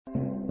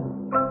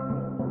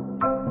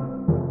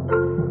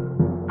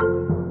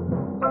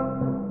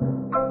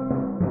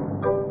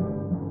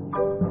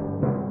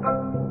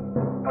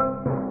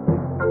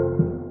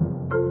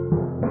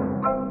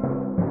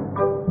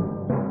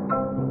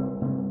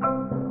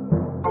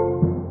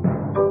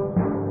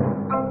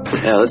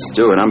Yeah, let's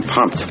do it. I'm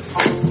pumped.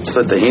 Let's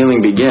let the healing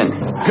begin.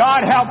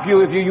 God help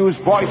you if you use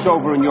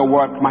voiceover in your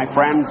work, my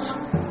friends.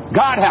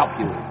 God help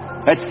you.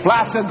 It's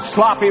flaccid,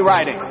 sloppy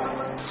writing.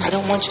 I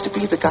don't want you to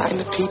be the guy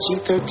in the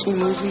PG-13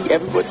 movie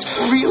everyone's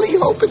really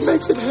hoping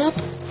makes it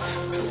happen.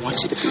 I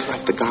want you to be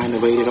like the guy in the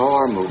rated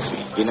R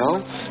movie, you know?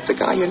 The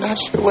guy you're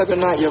not sure whether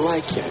or not you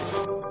like yet.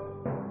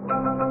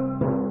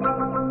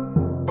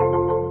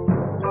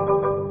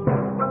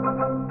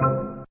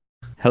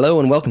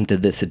 Hello and welcome to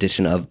this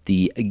edition of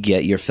the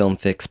Get Your Film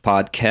Fix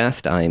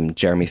podcast. I'm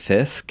Jeremy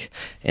Fisk,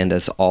 and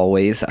as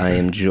always, I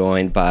am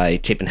joined by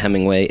Chapin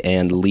Hemingway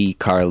and Lee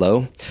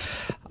Carlo.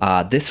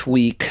 This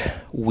week,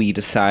 we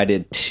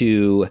decided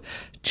to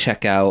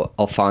check out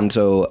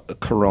Alfonso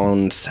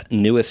Cuaron's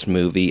newest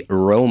movie,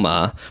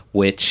 Roma,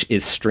 which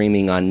is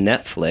streaming on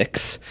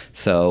Netflix.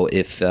 So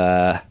if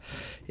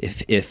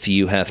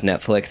you have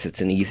Netflix,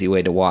 it's an easy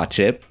way to watch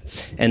it.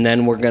 And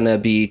then we're going to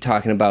be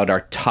talking about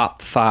our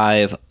top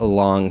 5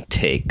 long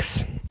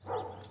takes.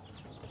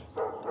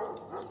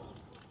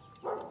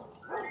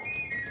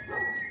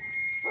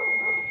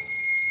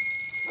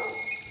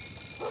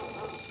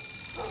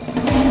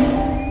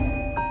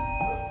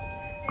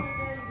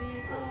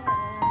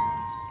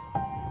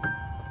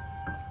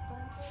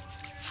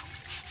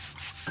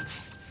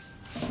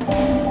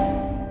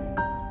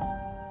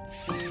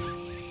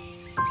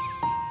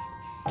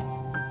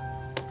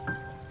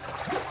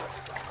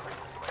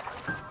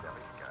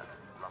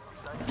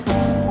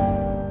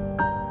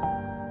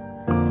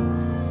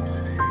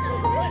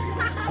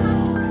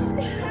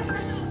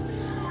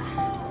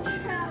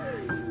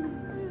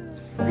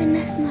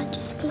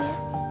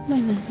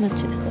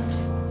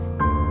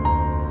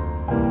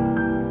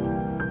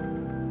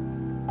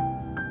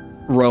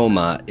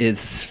 Roma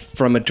is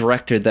from a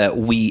director that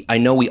I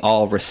know we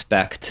all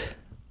respect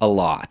a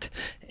lot,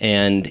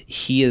 and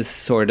he is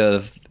sort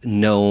of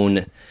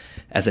known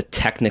as a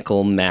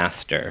technical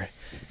master,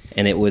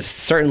 and it was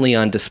certainly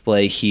on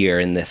display here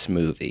in this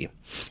movie.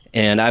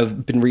 And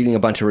I've been reading a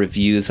bunch of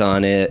reviews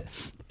on it,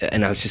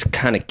 and I was just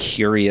kind of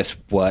curious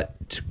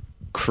what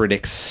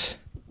critics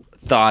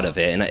thought of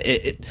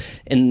it,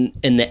 and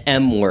the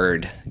M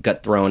word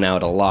got thrown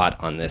out a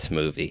lot on this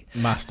movie.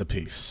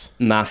 Masterpiece.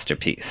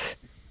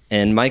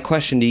 And my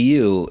question to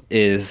you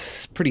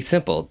is pretty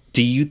simple.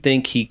 Do you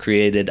think he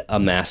created a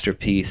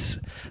masterpiece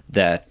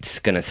that's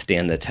going to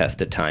stand the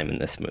test of time in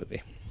this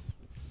movie?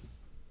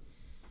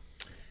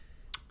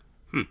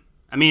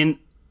 I mean,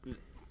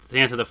 to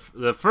answer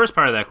the first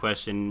part of that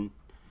question,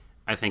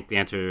 I think the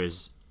answer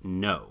is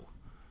no.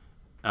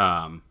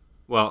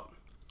 Well,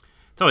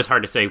 it's always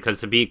hard to say, because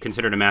to be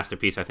considered a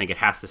masterpiece, I think it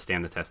has to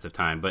stand the test of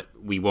time, but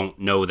we won't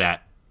know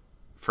that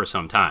for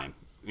some time.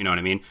 You know what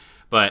I mean?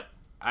 But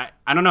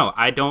I don't know.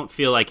 I don't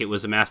feel like it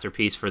was a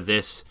masterpiece for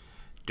this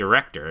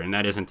director, and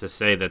that isn't to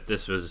say that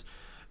this was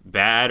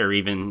bad or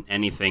even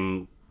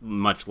anything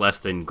much less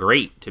than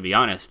great, to be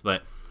honest.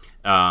 But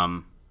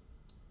I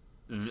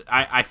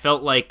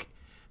felt like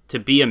to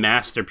be a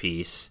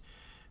masterpiece,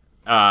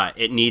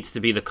 it needs to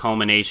be the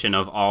culmination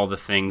of all the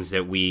things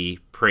that we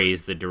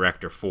praise the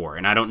director for,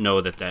 and I don't know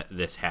that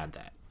this had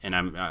that.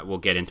 And we'll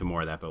get into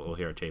more of that, but we'll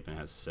hear what Chapin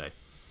has to say.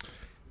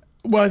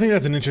 Well, I think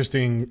that's an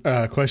interesting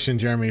question,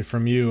 Jeremy,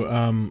 from you.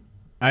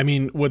 I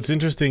mean, what's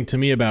interesting to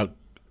me about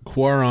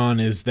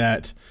Cuaron is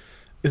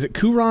it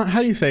Cuaron?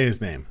 How do you say his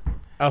name?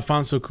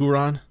 Alfonso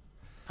Cuaron?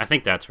 I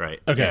think that's right.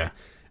 Okay.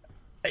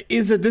 Yeah.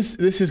 Is that this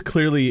is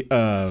clearly,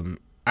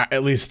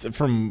 at least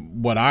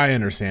from what I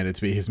understand it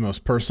to be, his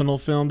most personal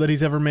film that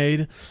he's ever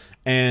made.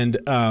 And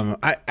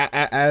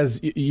as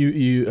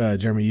you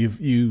Jeremy,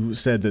 you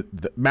said that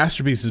the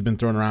masterpiece has been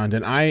thrown around,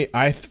 and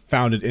I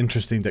found it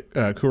interesting that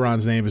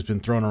Cuaron's name has been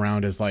thrown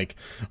around as like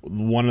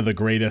one of the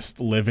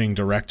greatest living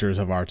directors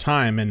of our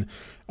time.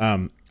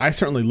 And I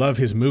certainly love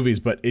his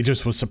movies, but it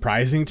just was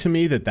surprising to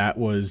me that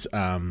was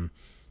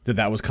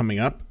coming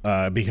up,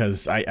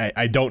 because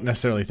I don't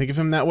necessarily think of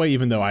him that way,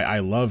 even though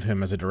I love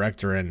him as a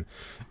director, and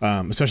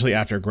especially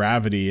after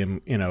Gravity, and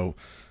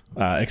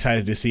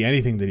excited to see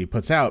anything that he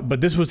puts out. But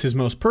this was his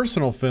most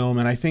personal film,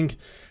 and I think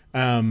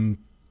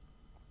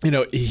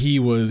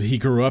he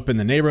grew up in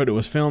the neighborhood it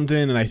was filmed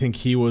in, and I think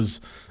he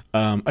was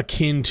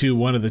akin to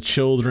one of the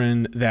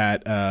children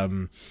that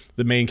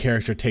the main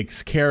character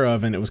takes care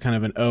of, and it was kind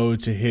of an ode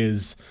to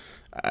his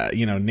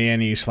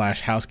nanny /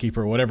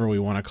 housekeeper, whatever we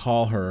want to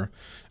call her.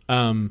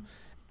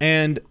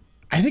 And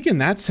I think in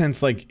that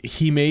sense, like,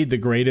 he made the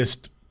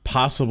greatest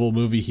possible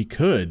movie he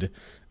could,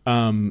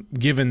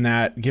 given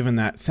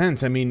that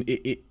sense. I mean,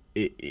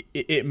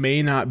 it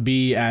may not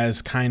be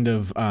as kind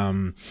of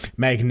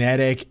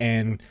magnetic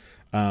and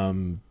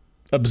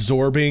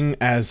absorbing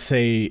as,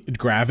 say,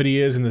 Gravity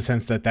is, in the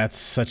sense that that's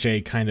such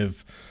a kind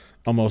of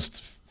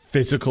almost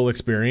physical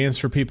experience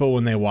for people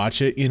when they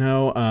watch it,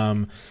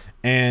 and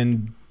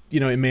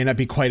it may not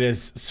be quite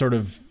as sort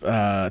of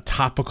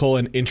topical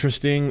and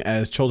interesting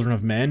as Children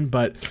of Men,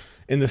 but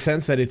in the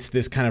sense that it's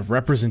this kind of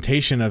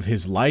representation of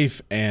his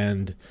life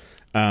and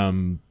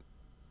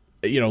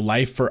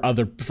life for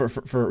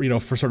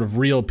sort of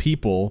real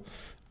people,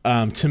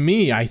 To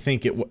me, I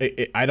think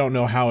I don't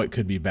know how it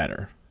could be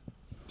better.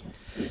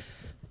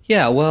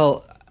 Yeah,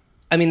 well,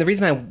 I mean, the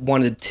reason I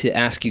wanted to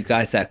ask you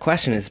guys that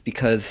question is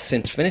because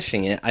since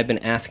finishing it, I've been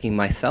asking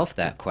myself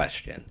that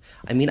question.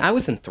 I mean, I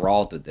was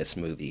enthralled with this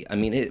movie. I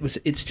mean,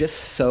 it's just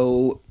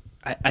so,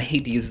 I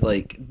hate to use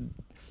like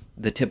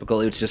the typical,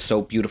 it was just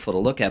so beautiful to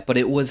look at, but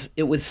it was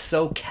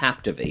so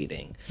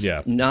captivating.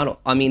 Yeah. Not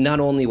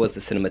only was the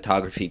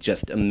cinematography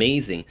just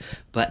amazing,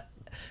 but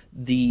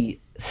the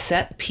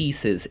set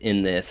pieces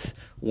in this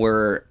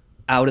were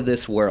out of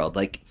this world.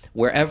 Like,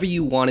 wherever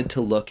you wanted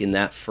to look in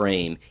that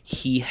frame,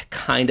 he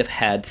kind of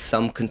had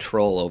some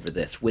control over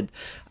this, with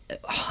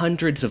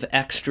hundreds of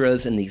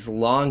extras and these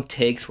long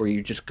takes where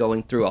you're just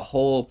going through a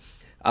whole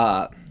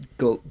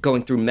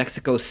going through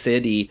Mexico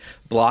City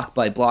block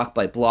by block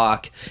by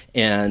block,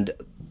 and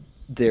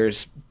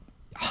there's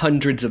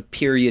hundreds of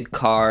period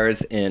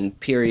cars and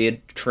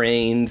period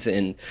trains,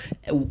 and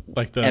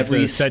like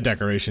the set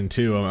decoration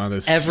too on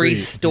this every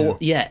street. store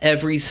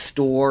every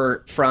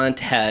store front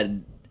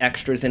had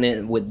extras in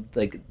it with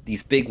like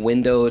these big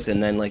windows,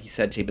 and then like you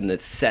said, Chapin, the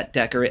set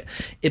decorate.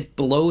 It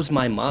blows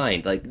my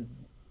mind. Like,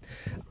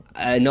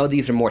 I know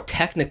these are more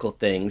technical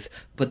things,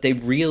 but they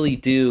really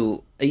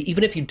do,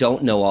 even if you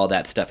don't know all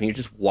that stuff and you're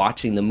just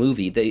watching the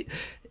movie,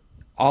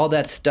 all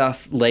that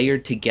stuff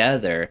layered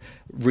together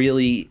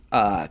really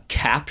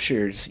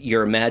captures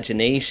your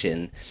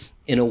imagination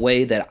in a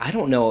way that I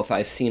don't know if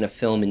I've seen a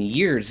film in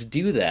years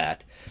do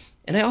that.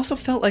 And I also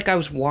felt like I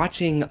was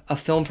watching a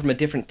film from a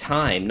different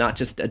time, not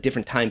just a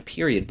different time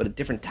period, but a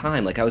different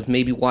time. Like I was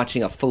maybe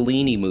watching a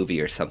Fellini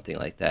movie or something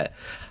like that.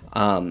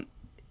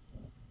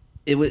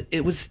 It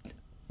was,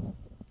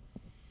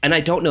 and I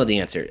don't know the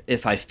answer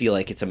if I feel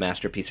like it's a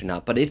masterpiece or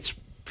not, but it's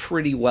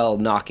pretty well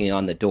knocking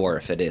on the door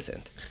if it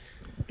isn't.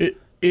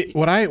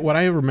 What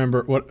I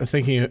remember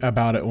thinking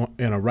about it,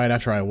 right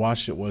after I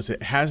watched it, was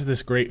it has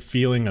this great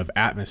feeling of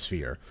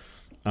atmosphere.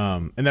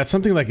 And that's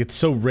something like it's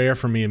so rare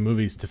for me in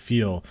movies to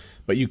feel,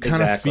 but you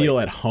kind of feel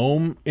at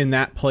home in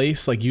that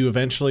place. Like you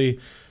eventually,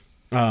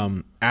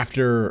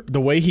 after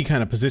the way he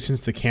kind of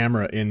positions the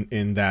camera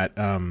in that,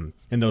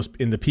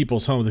 in the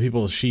people's home, the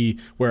people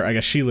where I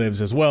guess she lives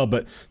as well,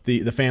 but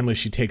the family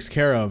she takes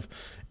care of,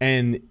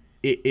 and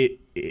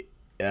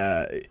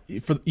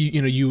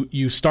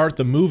you start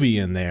the movie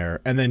in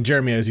there, and then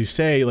Jeremy, as you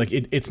say, like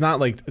it's not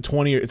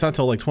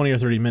till like 20 or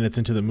 30 minutes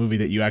into the movie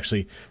that you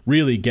actually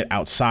really get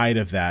outside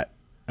of that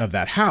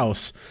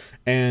house.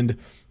 And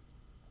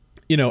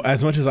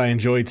as much as I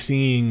enjoyed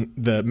seeing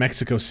the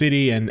Mexico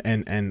City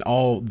and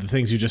all the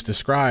things you just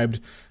described,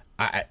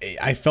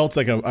 I felt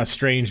like a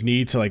strange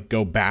need to like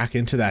go back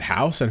into that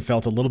house, and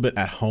felt a little bit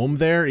at home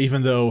there,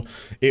 even though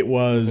it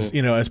was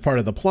as part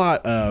of the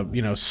plot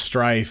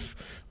strife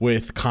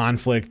with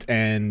conflict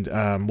and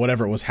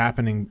whatever was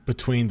happening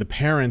between the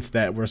parents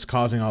that was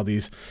causing all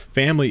these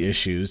family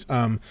issues.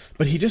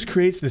 But he just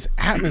creates this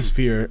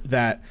atmosphere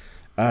that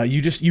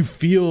you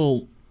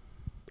feel,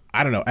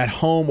 I don't know, at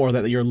home, or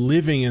that you're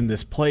living in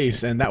this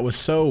place. And that was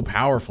so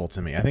powerful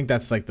to me. I think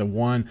that's like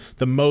the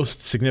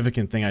most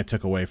significant thing I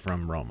took away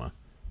from Roma.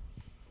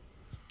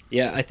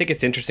 Yeah, I think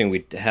it's interesting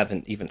we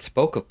haven't even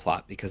spoke of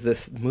plot, because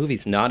this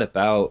movie's not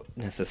about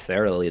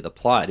necessarily the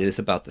plot. It is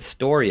about the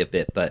story a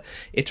bit, but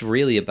it's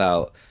really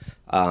about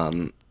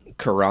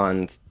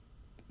Cuarón's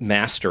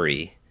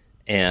mastery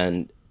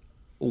and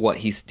what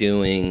he's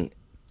doing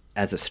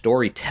as a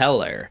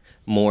storyteller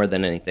more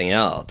than anything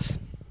else.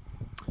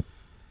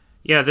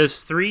 Yeah,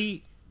 there's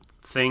three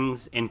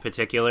things in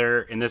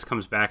particular, and this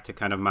comes back to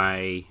kind of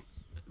my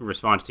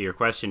response to your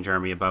question,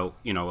 Jeremy, about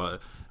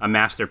a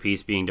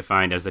masterpiece being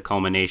defined as the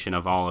culmination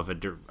of all of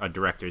a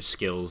director's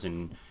skills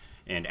and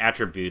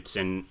attributes,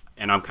 and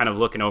I'm kind of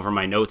looking over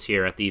my notes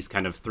here at these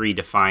kind of three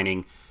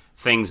defining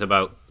things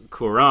about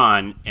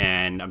Cuarón,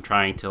 and I'm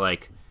trying to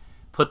like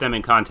put them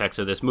in context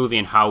of this movie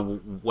and how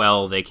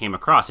well they came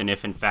across, and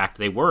if in fact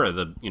they were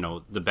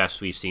the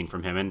best we've seen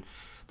from him. And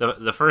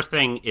the first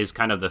thing is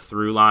kind of the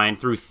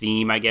through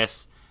theme, I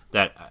guess,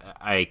 that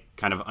I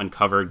kind of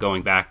uncovered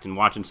going back and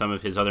watching some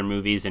of his other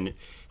movies, and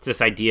it's this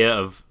idea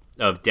of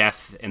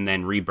death and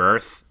then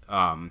rebirth.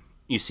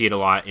 You see it a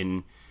lot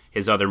in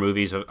his other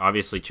movies.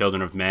 Obviously,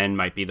 Children of Men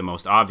might be the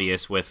most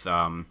obvious, with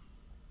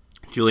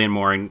Julianne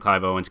Moore and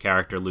Clive Owen's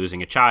character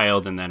losing a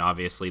child, and then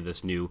obviously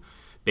this new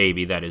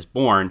baby that is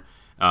born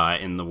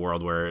in the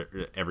world where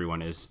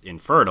everyone is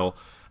infertile.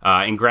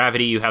 In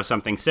Gravity, you have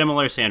something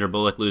similar. Sandra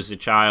Bullock loses a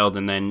child,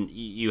 and then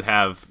you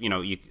have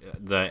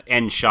the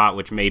end shot,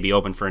 which may be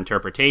open for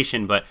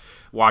interpretation, but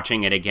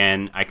watching it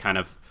again, I kind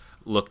of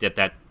looked at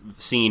that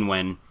scene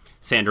when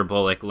Sandra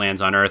Bullock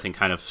lands on Earth and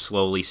kind of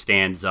slowly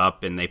stands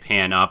up, and they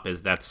pan up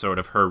as that's sort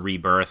of her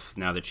rebirth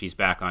now that she's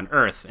back on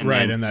Earth. And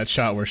right, and that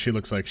shot where she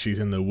looks like she's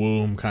in the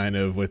womb, kind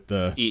of with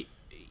the...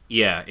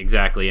 Yeah,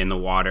 exactly, in the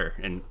water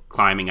and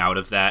climbing out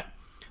of that.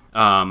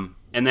 And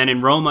then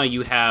in Roma,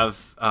 you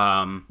have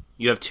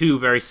two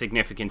very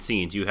significant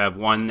scenes. You have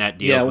one that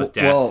deals with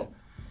death. Well,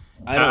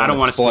 I don't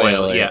want to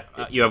spoil it. Yeah,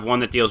 you have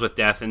one that deals with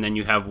death, and then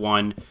you have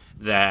one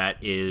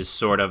that is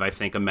sort of, I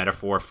think, a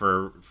metaphor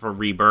for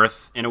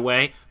rebirth in a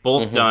way.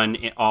 Both done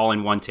all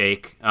in one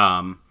take,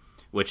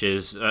 which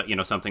is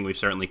something we've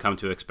certainly come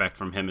to expect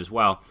from him as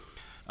well.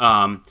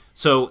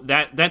 So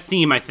that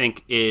theme, I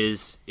think,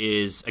 is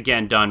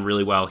again done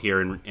really well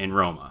here in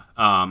Roma.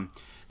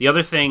 The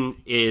other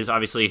thing is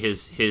obviously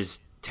his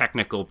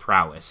technical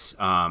prowess.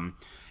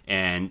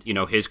 And,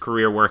 his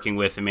career working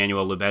with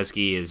Emmanuel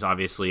Lubezki is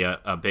obviously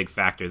a big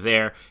factor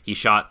there. He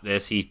shot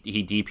this. He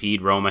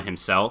DP'd Roma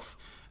himself.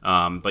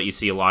 But you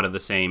see a lot of the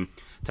same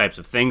types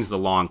of things, the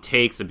long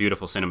takes, the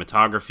beautiful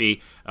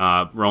cinematography.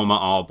 Roma,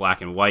 all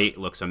black and white,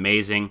 looks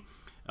amazing.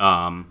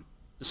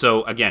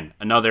 So again,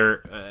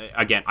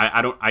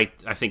 I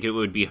think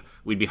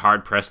we'd be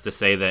hard pressed to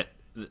say that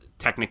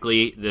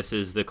technically this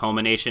is the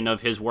culmination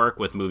of his work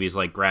with movies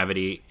like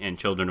Gravity and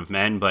Children of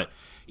Men, but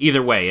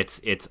either way,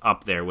 it's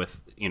up there with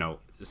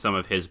some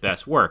of his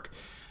best work.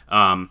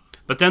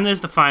 But then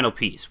there's the final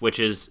piece, which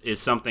is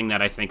something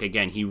that I think,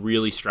 again, he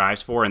really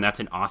strives for, and that's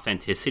an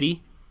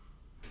authenticity.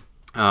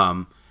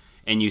 And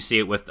you see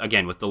it with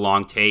the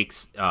long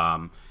takes.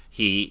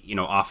 He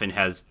often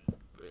has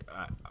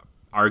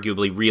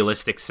arguably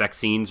realistic sex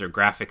scenes or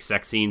graphic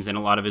sex scenes in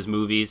a lot of his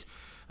movies.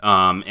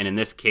 And in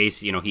this case,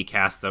 he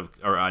cast a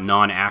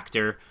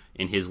non-actor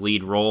in his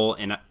lead role.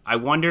 And I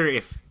wonder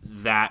if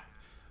that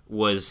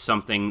was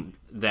something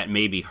that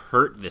maybe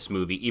hurt this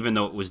movie, even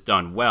though it was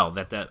done well,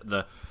 that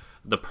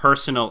the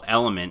personal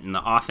element and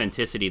the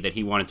authenticity that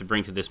he wanted to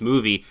bring to this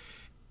movie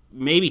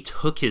maybe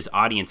took his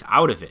audience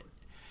out of it.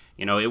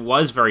 It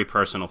was very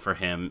personal for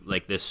him,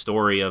 like this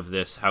story of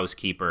this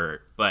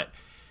housekeeper, but,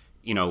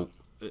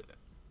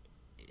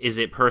 is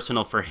it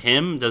personal for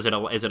him? Is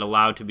it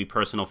allowed to be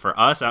personal for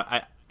us?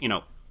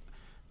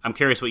 I'm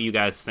curious what you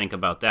guys think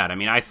about that. I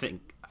mean, I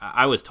think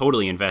I was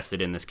totally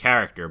invested in this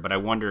character, but I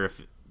wonder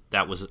if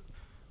that was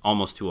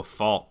almost to a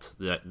fault,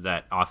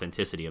 that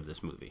authenticity of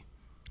this movie.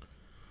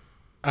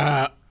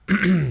 I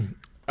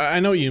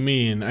know what you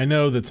mean. I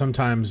know that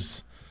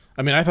sometimes.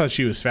 I mean, I thought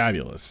she was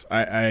fabulous.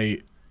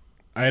 I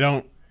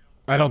don't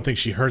think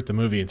she hurt the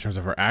movie in terms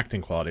of her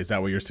acting quality. Is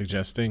that what you're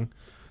suggesting?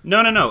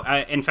 No.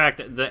 In fact,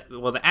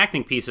 the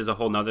acting piece is a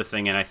whole nother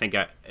thing, and I think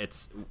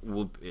this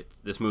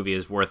movie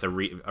is worth a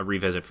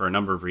revisit for a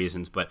number of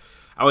reasons. But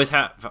I always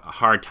have a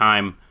hard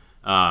time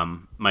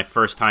my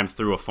first time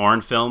through a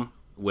foreign film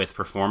with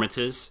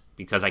performances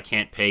because I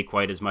can't pay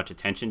quite as much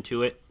attention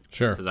to it.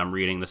 Sure. Because I'm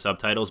reading the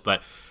subtitles,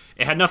 but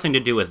it had nothing to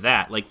do with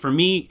that. Like, for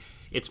me,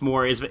 it's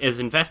more as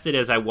invested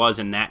as I was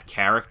in that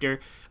character.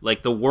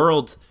 Like, the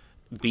world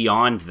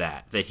beyond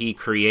that he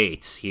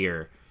creates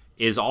here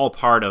is all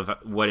part of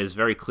what is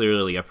very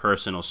clearly a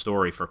personal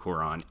story for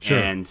Cuaron. Sure.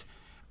 And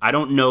I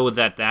don't know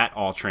that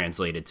all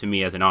translated to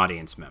me as an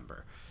audience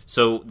member.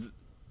 So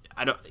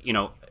I don't,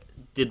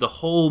 did the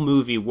whole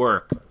movie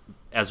work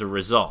as a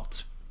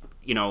result?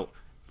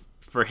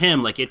 For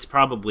him, like, it's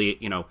probably,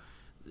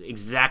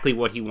 exactly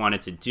what he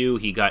wanted to do.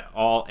 He got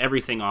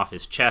everything off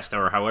his chest,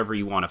 or however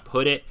you want to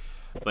put it.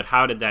 But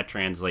how did that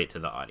translate to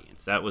the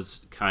audience? That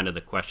was kind of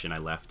the question I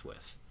left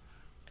with.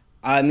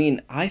 I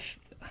mean, I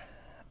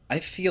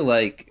feel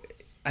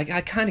like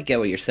I kind of get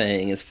what you're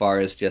saying as far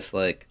as just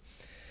like,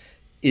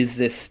 is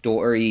this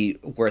story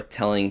worth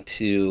telling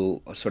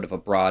to sort of a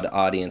broad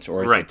audience,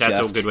 or is right? It that's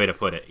just, a good way to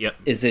put it. Yep.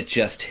 Is it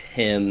just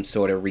him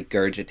sort of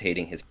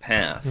regurgitating his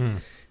past?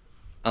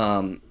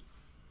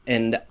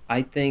 And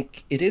I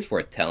think it is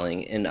worth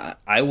telling, and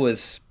I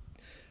was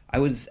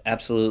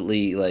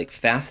absolutely like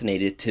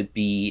fascinated to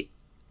be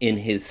in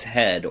his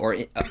head, or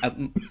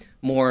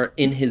more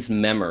in his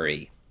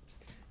memory,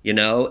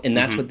 and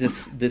that's what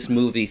this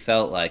movie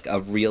felt like,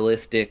 a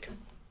realistic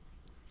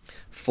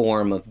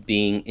form of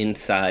being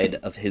inside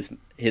of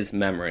his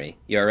memory.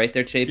 You all right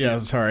there, JP? Yeah,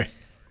 sorry.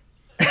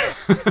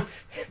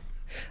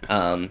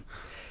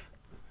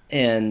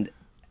 And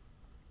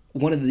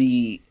one of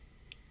the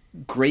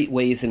great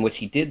ways in which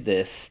he did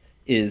this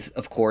is,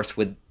 of course,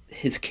 with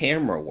his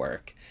camera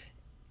work.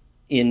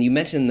 And you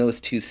mentioned those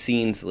two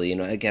scenes, Lee.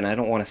 Again, I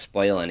don't want to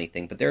spoil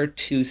anything, but there are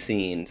two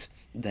scenes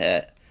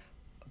that,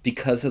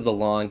 because of the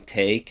long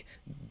take,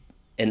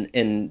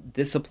 and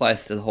this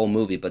applies to the whole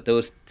movie, but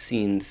those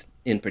scenes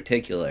in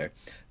particular,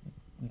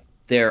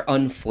 they're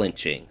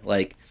unflinching.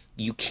 Like,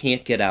 you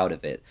can't get out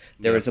of it.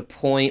 There was a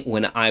point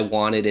when I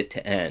wanted it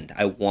to end.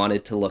 I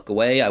wanted to look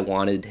away. I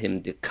wanted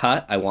him to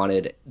cut. I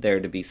wanted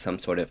there to be some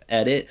sort of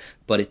edit,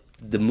 but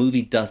the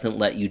movie doesn't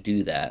let you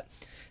do that.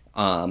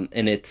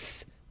 And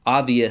it's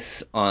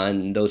obvious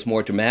on those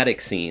more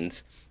dramatic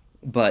scenes,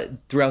 but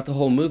throughout the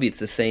whole movie, it's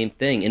the same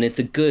thing. And it's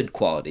a good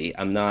quality.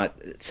 I'm not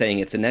saying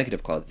it's a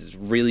negative quality. It's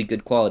really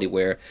good quality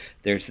where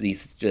there's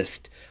these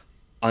just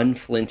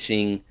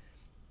unflinching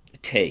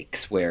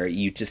takes where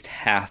you just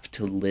have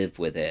to live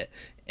with it.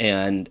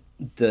 And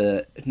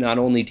not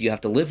only do you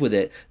have to live with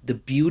it, the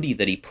beauty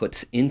that he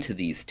puts into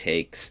these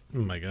takes, oh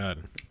my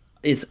god,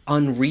 is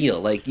unreal.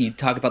 Like, you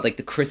talk about like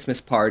the Christmas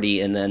party,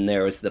 and then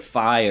there was the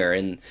fire,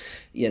 and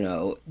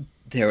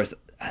there was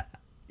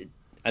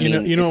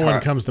what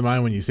one comes to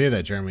mind when you say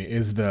that, Jeremy,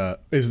 is the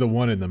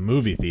one in the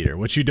movie theater,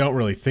 which you don't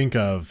really think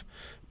of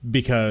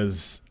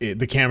because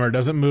the camera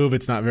doesn't move.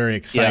 It's not very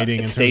exciting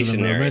in terms of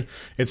the movement.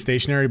 It's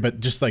stationary, but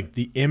just like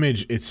the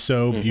image, it's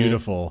so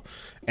beautiful.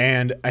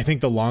 And I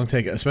think the long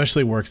take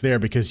especially works there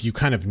because you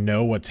kind of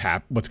know what's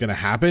going to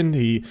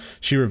happen.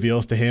 She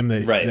reveals to him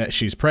that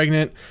she's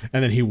pregnant,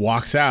 and then he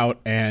walks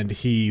out and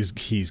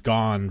he's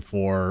gone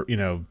for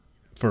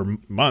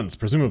months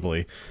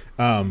presumably,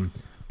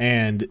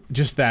 and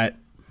just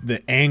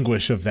the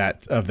anguish of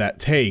that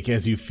take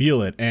as you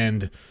feel it,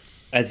 and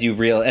as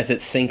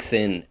it sinks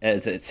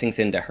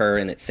into her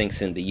and it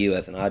sinks into you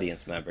as an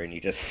audience member, and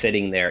you're just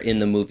sitting there in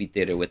the movie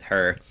theater with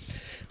her.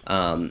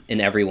 And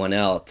everyone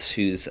else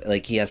who's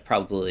like, he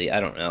probably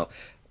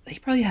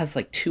has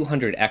like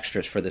 200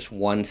 extras for this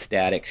one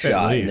static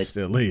shot.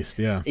 At least,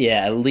 yeah.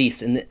 Yeah, at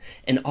least. And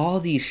all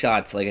these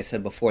shots, like I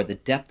said before, the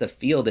depth of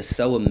field is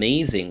so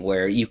amazing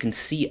where you can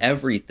see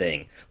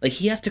everything. Like,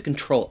 he has to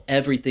control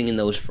everything in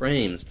those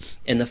frames.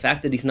 And the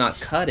fact that he's not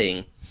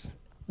cutting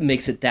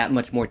makes it that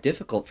much more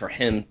difficult for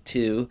him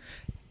to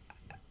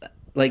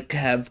like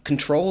have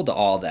controlled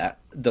all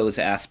those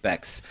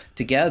aspects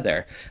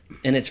together,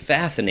 and it's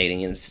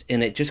fascinating,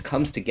 and it just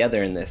comes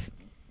together in this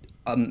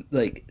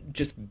like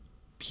just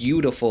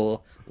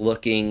beautiful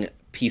looking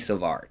piece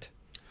of art.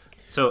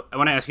 So I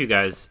want to ask you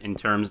guys in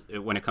terms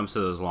when it comes to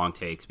those long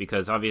takes,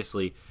 because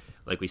obviously,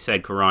 like we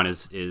said, Cuarón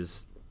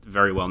is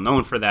very well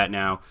known for that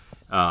now,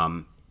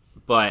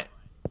 but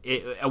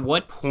at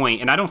what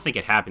point, and I don't think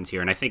it happens here,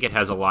 and I think it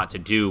has a lot to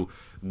do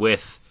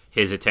with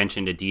his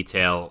attention to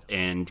detail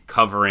and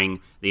covering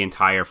the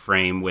entire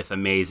frame with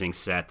amazing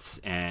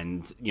sets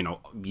and,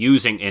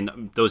 using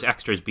and those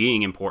extras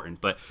being important.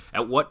 But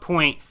at what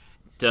point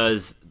do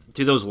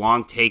those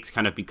long takes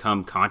kind of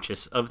become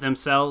conscious of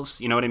themselves?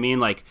 You know what I mean?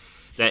 Like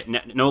that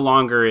no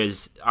longer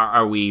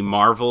are we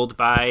marveled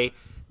by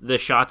the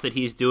shots that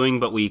he's doing,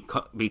 but we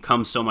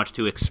become so much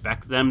to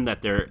expect them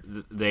that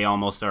they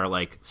almost are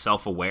like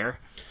self-aware.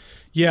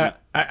 Yeah.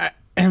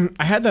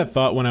 I had that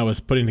thought when I was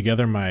putting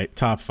together my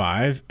top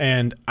 5,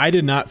 and I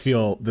did not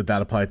feel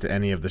that applied to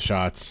any of the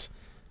shots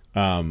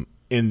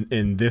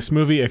in this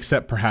movie,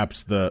 except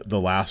perhaps the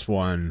last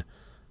one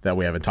that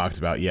we haven't talked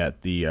about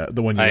yet, the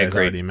one you guys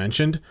already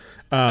mentioned.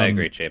 I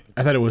agree, Chip.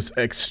 I thought it was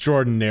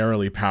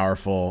extraordinarily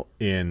powerful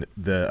in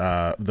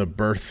the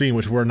birth scene,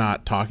 which we're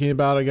not talking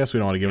about. I guess we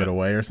don't want to give it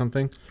away or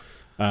something.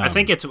 I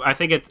think it's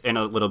in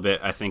a little bit.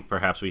 I think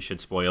perhaps we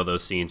should spoil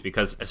those scenes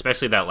because,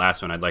 especially that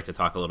last one, I'd like to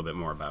talk a little bit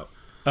more about.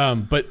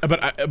 But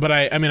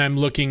I mean, I'm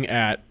looking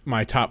at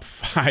my top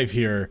 5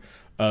 here,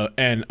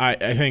 and I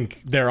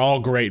think they're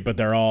all great, but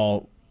they're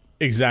all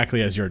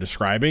exactly as you're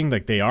describing.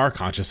 Like, they are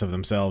conscious of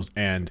themselves,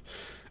 and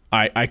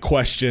I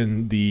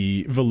question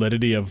the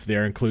validity of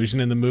their inclusion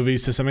in the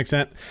movies to some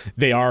extent.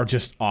 They are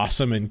just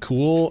awesome and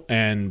cool,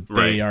 and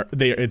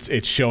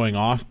it's showing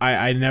off.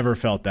 I never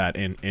felt that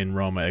in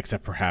Roma,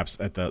 except perhaps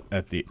at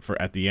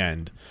the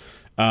end.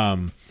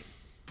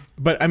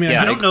 But I mean,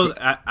 I don't know.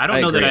 I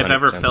don't know that I've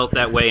ever felt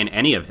that way in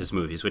any of his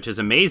movies, which is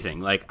amazing.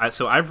 Like, I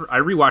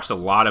rewatched a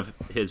lot of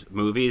his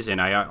movies,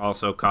 and I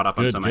also caught up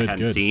on some I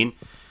hadn't seen.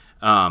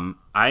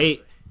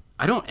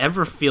 I don't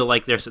ever feel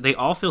like they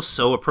all feel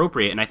so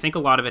appropriate, and I think a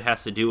lot of it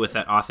has to do with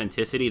that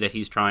authenticity that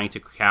he's trying to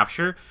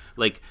capture.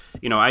 Like,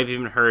 I've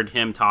even heard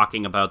him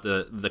talking about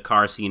the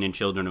car scene in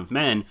Children of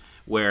Men,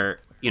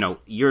 where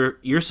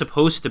you're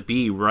supposed to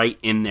be right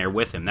in there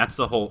with him. That's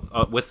the whole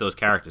with those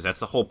characters. That's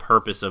the whole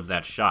purpose of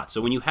that shot.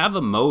 So when you have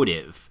a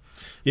motive,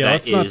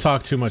 let's not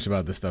talk too much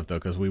about this stuff though,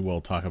 because we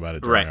will talk about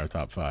it during our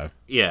top 5.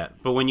 Yeah,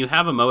 but when you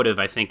have a motive,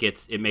 I think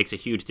it makes a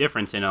huge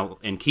difference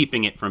in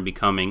keeping it from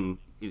becoming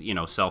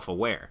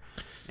self-aware,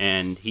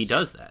 and he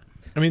does that.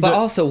 I mean, but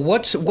also,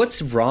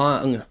 what's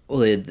wrong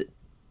with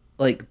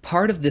like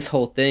part of this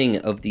whole thing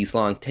of these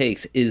long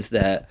takes is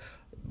that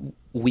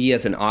we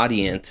as an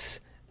audience,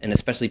 and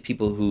especially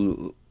people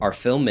who are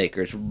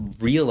filmmakers,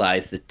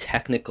 realize the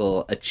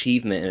technical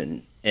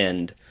achievement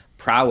and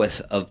prowess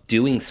of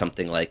doing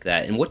something like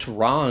that. And what's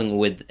wrong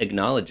with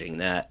acknowledging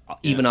that,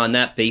 even on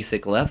that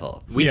basic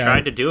level? We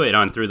tried to do it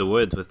on Through the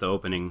Woods with the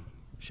opening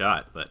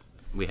shot, but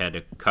we had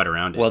to cut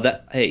around it. Well,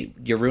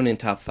 you're ruining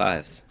top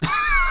 5s.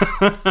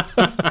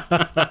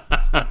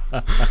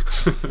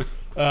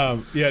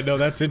 No,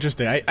 that's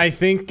interesting. I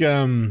think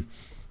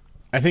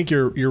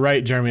you're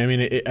right, Jeremy. I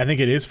mean, I think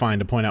it is fine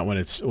to point out when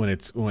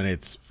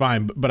it's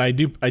fine, but I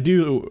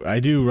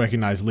do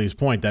recognize Lee's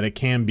point that it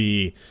can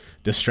be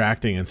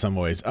distracting in some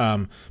ways.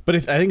 But I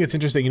think it's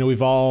interesting.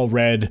 We've all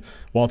read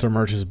Walter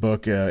Murch's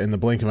book In the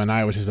Blink of an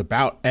Eye, which is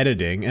about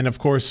editing, and of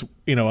course,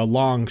 a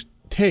long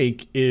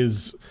take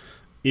is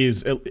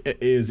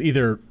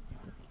either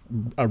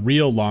a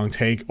real long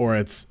take or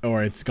it's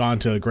gone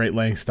to great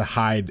lengths to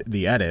hide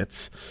the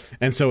edits,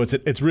 and so it's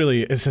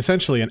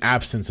essentially an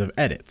absence of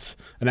edits,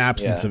 an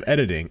absence of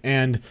editing,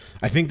 and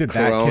I think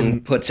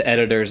that puts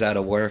editors out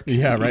of work.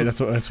 Yeah, right.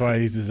 That's why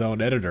he's his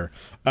own editor,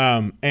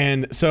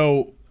 and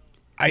so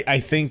I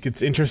think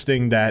it's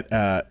interesting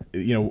that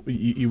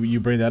you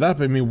bring that up.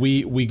 I mean,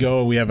 we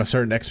go and we have a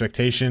certain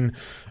expectation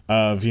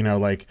of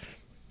like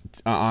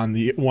on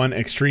the one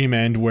extreme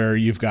end where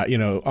you've got,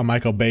 a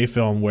Michael Bay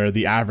film where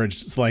the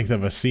average length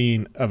of a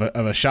scene of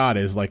a shot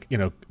is like,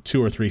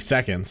 2 or 3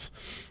 seconds.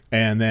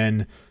 And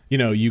then,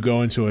 you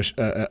go into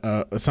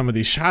some of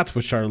these shots,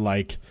 which are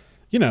like,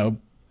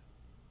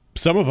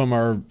 some of them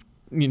are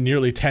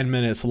nearly 10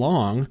 minutes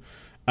long.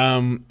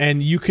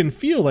 And you can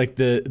feel like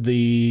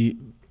the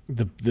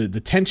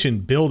tension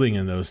building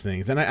in those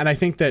things. And I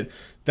think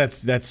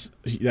that's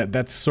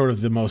sort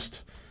of the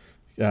most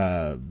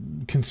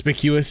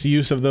conspicuous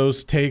use of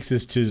those takes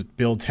is to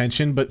build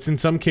tension, but in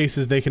some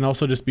cases they can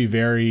also just be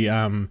very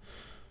I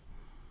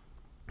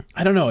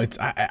don't know,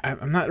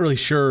 I'm not really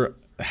sure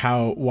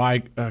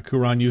why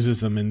Cuarón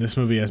uses them in this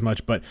movie as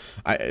much, but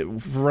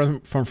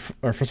for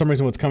some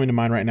reason what's coming to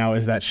mind right now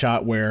is that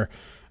shot where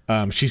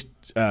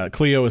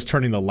Cleo is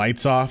turning the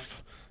lights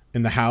off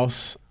in the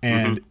house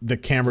and the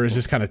camera is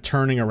just kind of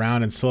turning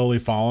around and slowly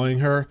following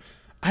her.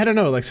 I don't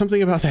know, like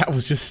something about that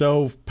was just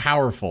so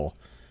powerful.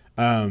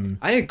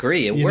 I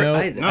agree. It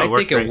worked. I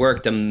think it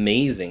worked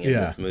amazing in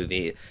this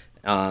movie,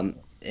 and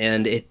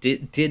it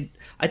did.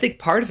 I think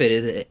part of it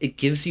is it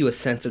gives you a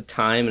sense of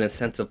time and a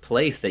sense of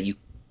place that you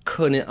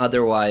couldn't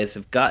otherwise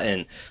have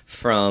gotten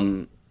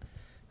from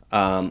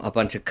a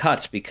bunch of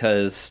cuts,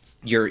 because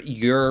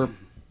you're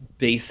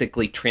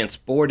basically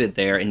transported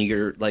there, and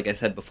you're, like I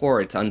said before,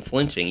 it's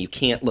unflinching. You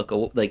can't look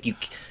like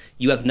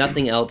you have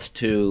nothing else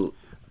to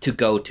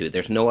go to.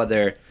 There's no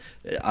other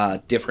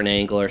different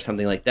angle or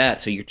something like that.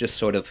 So you're just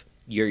sort of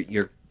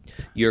you're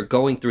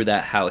going through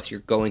that house, you're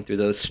going through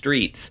those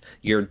streets,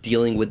 you're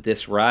dealing with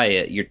this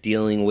riot, you're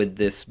dealing with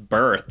this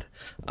birth,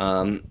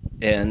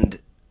 and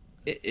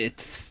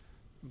it's.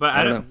 But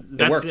I don't.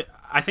 That's.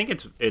 I think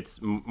it's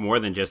more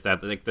than just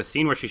that. Like the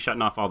scene where she's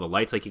shutting off all the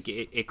lights, like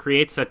it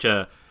creates such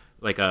a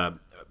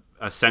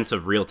sense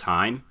of real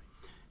time,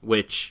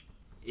 which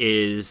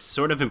is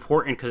sort of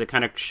important because it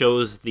kind of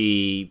shows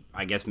the,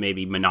 I guess,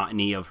 maybe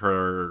monotony of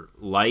her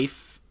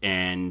life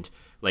and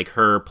like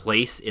her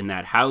place in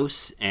that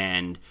house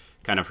and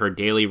kind of her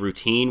daily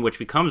routine, which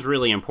becomes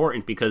really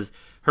important because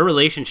her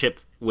relationship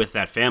with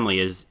that family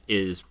is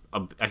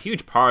a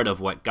huge part of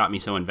what got me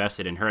so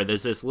invested in her.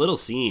 There's this little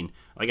scene,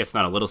 I guess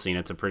not a little scene,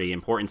 it's a pretty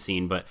important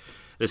scene, but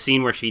the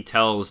scene where she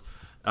tells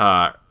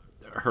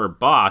her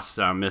boss,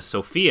 Miss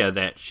Sophia,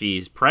 that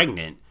she's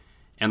pregnant.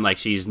 And like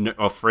she's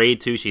afraid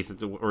to,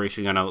 or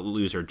she's gonna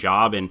lose her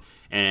job,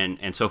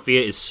 and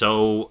Sophia is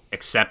so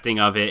accepting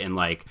of it, and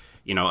like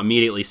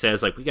immediately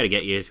says like we got to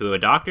get you to a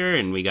doctor,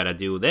 and we got to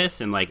do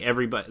this, and like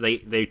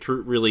everybody they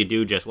really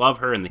do just love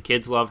her, and the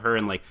kids love her,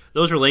 and like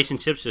those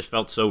relationships just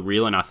felt so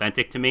real and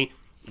authentic to me.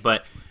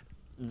 But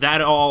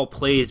that all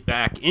plays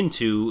back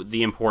into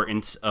the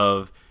importance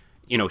of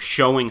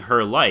showing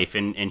her life,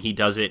 and he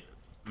does it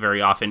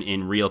very often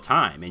in real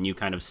time, and you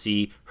kind of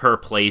see her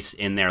place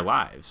in their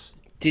lives.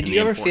 Did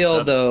you ever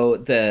feel, though,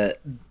 that,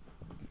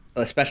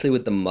 especially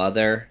with the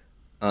mother,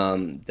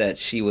 that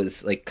she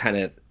was, like, kind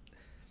of...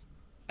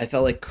 I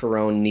felt like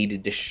Cuarón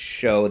needed to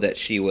show that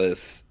she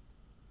was,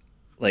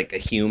 like, a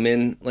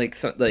human, like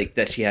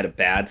that she had a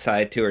bad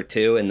side to her,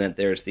 too, and that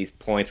there's these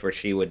points where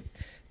she would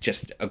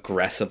just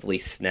aggressively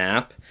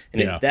snap. And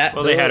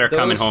they had her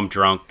coming home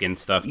drunk and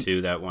stuff,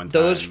 too, that one time.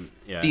 Those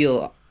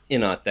feel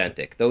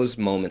inauthentic. Those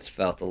moments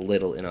felt a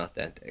little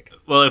inauthentic.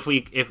 Well, if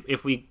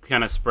we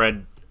kind of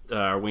spread...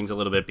 our wings a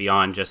little bit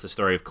beyond just the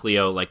story of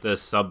Cleo, like the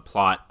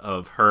subplot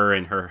of her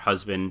and her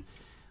husband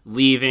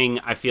leaving,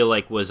 I feel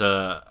like was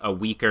a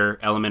weaker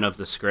element of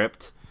the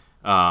script,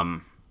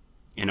 and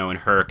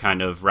her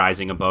kind of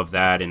rising above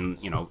that and,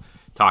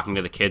 talking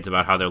to the kids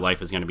about how their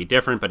life is going to be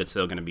different, but it's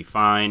still going to be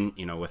fine,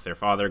 with their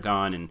father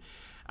gone. And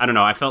I don't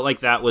know, I felt like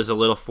that was a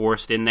little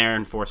forced in there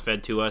and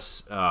force-fed to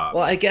us. Well,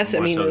 I guess,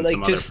 I mean, so like,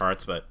 some just... other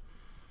parts, but...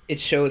 It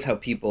shows how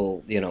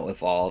people,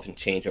 evolve and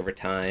change over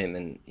time,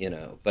 and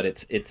but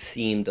it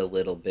seemed a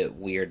little bit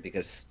weird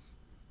because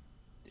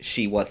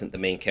she wasn't the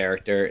main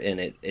character,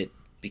 and it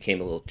became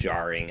a little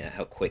jarring at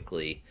how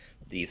quickly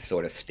these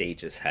sort of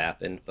stages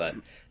happened. But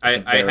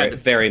it's a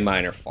very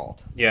minor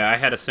fault. Yeah, I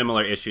had a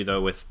similar issue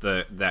though with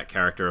that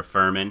character of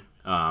Furman,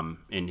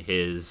 in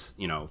his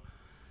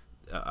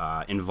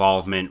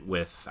involvement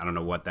with, I don't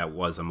know what that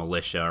was, a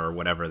militia or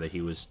whatever that he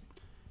was.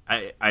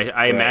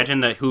 I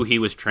imagine that who he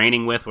was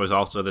training with was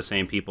also the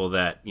same people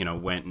that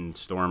went and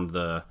stormed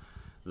the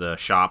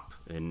shop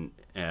and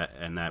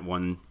that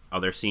one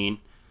other scene,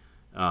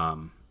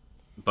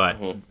 but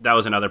that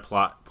was another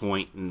plot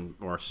point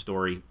or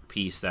story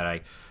piece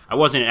that I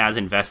wasn't as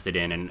invested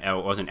in, and I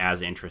wasn't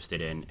as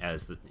interested in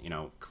as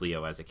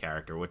Cleo as a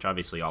character, which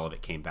obviously all of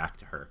it came back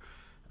to her.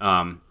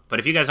 But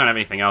if you guys don't have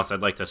anything else,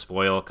 I'd like to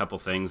spoil a couple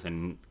things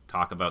and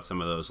talk about some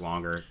of those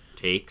longer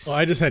takes. Well,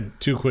 I just had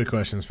 2 quick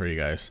questions for you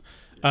guys.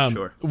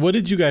 Sure. What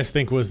did you guys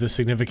think was the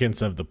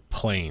significance of the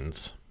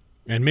planes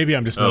And maybe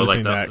I'm just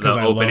noticing like that because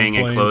the I opening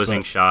love and planes, closing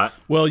but- shot.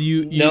 Well,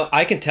 you No,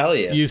 I can tell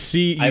you. You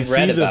see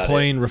the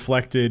plane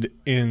reflected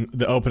in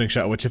the opening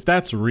shot, which if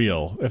that's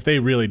real, if they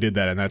really did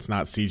that and that's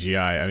not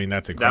CGI, I mean,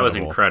 that's incredible. That was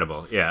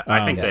incredible. Yeah,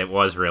 I think that it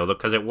was real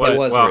because it was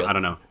well, real. I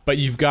don't know. But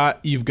you've got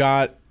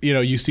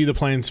you see the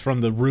planes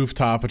from the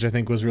rooftop, which I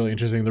think was really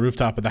interesting. The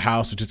rooftop of the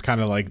house, which is kind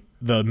of like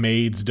the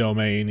maid's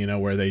domain,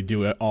 where they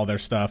do all their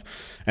stuff.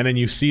 And then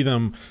you see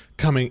them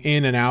coming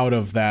in and out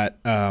of that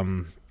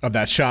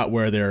shot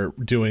where they're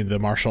doing the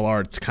martial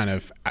arts kind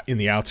of in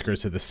the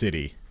outskirts of the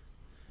city.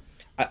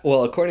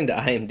 Well, according to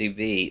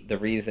IMDb, the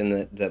reason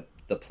that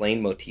the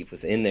plane motif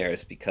was in there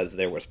is because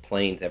there was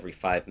planes every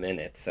 5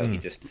 minutes, so he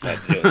just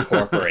decided to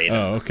incorporate it.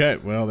 Oh, okay.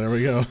 Well, there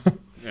we go.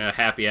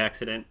 Happy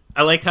accident.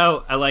 I like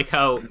how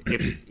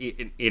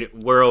if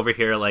we're over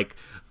here like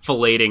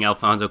filleting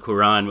Alfonso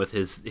Cuaron with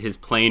his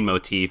plane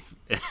motif,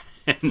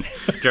 and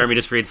Jeremy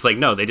just reads like,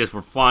 no, they just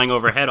were flying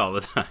overhead all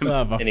the time,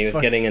 and he was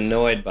getting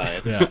annoyed by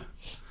it. Yeah.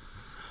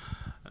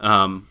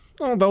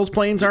 Those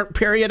planes aren't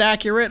period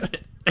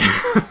accurate.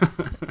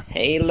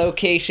 Hey,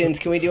 locations,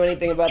 can we do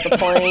anything about the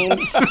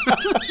planes?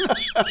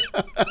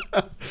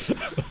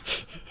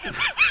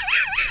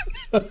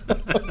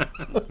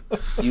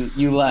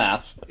 You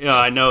laugh. Yeah,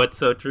 I know, it's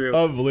so true.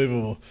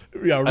 Unbelievable.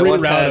 Yeah,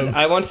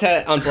 I once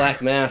had on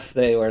Black Mass.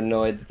 They were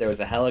annoyed that there was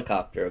a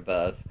helicopter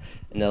above,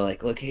 and they're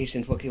like,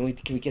 "Locations, what can we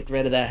get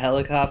rid of that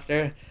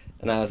helicopter?"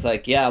 And I was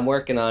like, "Yeah, I'm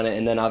working on it."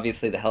 And then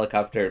obviously the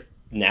helicopter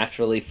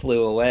naturally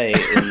flew away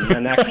in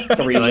the next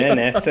 3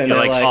 minutes, and you're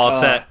like all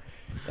set.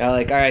 They're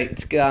like, "All right,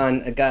 it's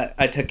gone.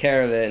 I took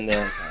care of it." And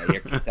they're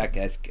like, oh, that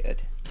guy's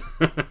good.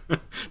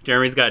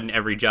 Jeremy's gotten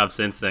every job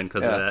since then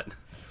because of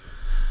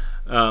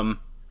that.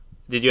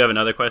 Did you have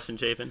another question,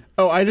 Chapin?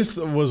 Oh, I just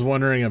was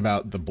wondering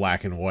about the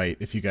black and white,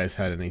 if you guys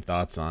had any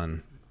thoughts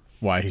on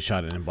why he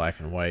shot it in black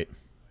and white.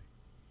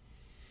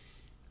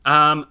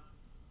 I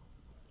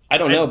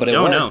don't know, but it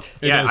worked. Know.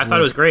 Yeah, I thought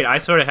it was great. I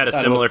sort of had a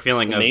similar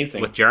feeling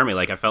with Jeremy.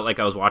 Like, I felt like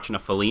I was watching a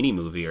Fellini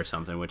movie or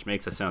something, which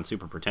makes it sound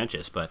super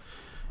pretentious, but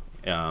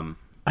I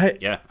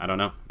don't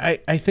know.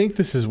 I think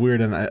this is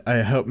weird, and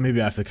I hope maybe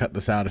I have to cut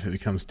this out if it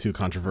becomes too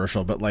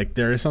controversial, but like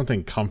there is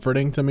something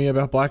comforting to me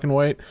about black and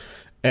white,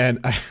 and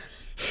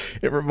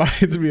it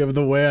reminds me of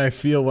the way I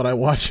feel when I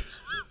watch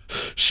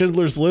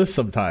Schindler's List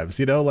sometimes.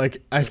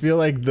 Like I feel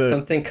like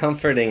something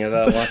comforting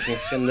about watching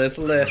Schindler's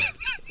List.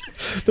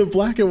 The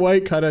black and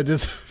white kind of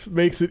just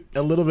makes it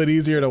a little bit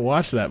easier to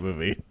watch that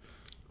movie.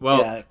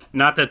 Well,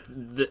 not that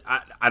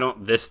I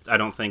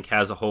don't think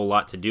has a whole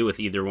lot to do with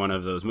either one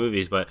of those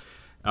movies, but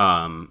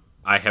I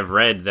have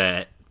read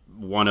that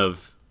one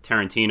of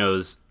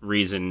Tarantino's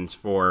reasons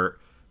for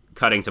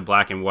cutting to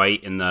black and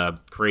white in the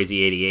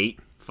Crazy 88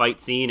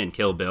 fight scene in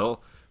Kill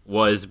Bill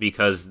was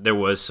because there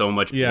was so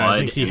much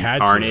blood and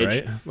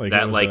carnage that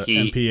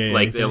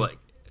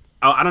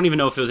I don't even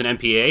know if it was an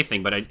MPAA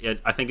thing, but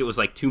I think it was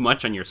like too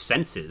much on your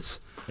senses.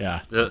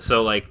 Yeah.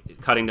 So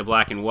like cutting to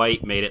black and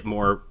white made it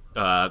more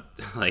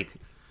like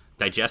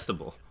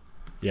digestible.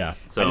 Yeah.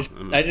 So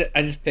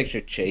I just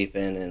picture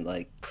Chapin and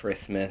like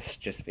Christmas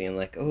just being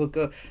like, oh,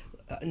 go.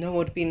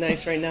 No, it'd be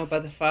nice right now by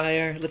the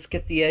fire. Let's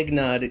get the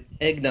eggnog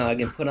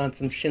and put on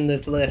some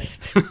Schindler's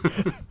List.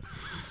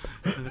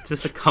 It's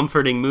just a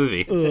comforting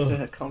movie. It's just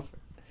a comfort.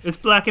 It's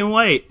black and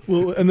white.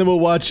 Well, and then we'll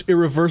watch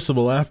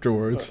Irreversible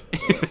afterwards.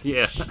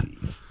 Yeah.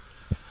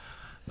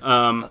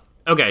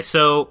 Okay,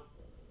 so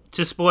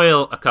to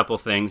spoil a couple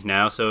things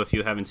now, so if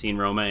you haven't seen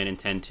Roma and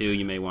intend to,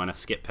 you may want to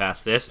skip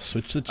past this.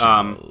 Switch the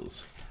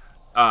channels.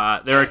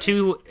 There are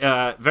two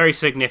very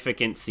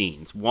significant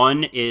scenes.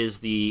 One is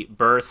the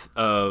birth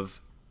of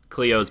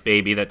Cleo's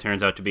baby that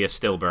turns out to be a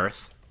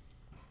stillbirth.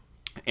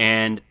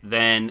 And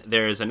then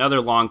there's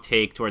another long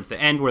take towards the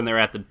end when they're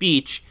at the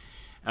beach,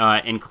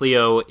 and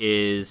Cleo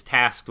is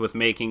tasked with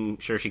making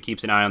sure she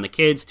keeps an eye on the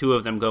kids. Two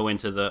of them go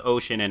into the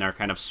ocean and are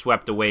kind of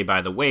swept away by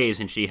the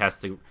waves, and she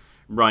has to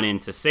run in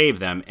to save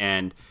them.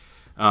 And,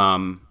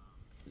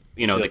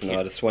 she doesn't know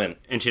how to swim.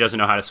 And she doesn't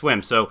know how to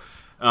swim. So,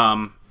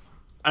 I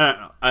don't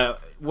know.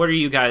 What are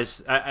you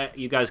guys?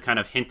 You guys kind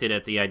of hinted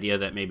at the idea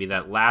that maybe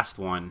that last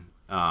one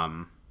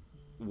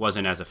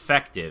wasn't as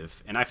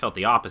effective, and I felt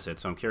the opposite.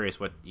 So I'm curious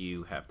what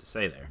you have to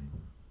say there.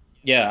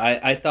 Yeah,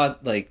 I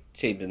thought, like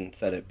Chapin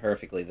said it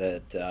perfectly,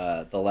 that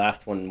the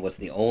last one was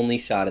the only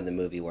shot in the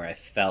movie where it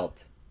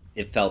felt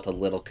a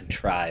little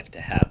contrived to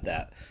have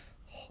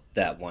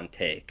that one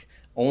take.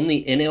 And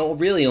it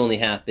really only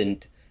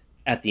happened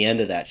at the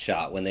end of that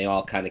shot when they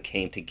all kind of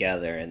came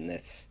together in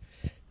this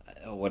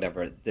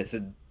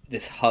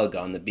this hug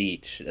on the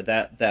beach.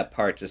 That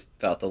part just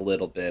felt a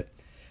little bit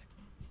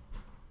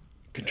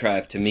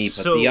contrived to me,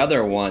 but the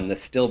other one, the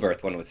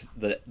stillbirth one,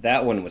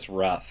 that one was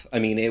rough. I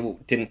mean,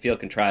 it didn't feel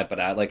contrived, but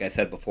like I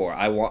said before,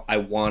 I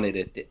wanted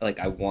it, like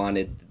I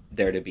wanted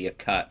there to be a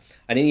cut.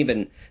 I didn't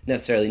even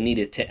necessarily need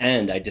it to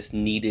end. I just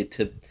needed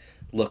to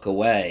look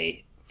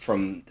away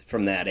from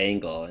that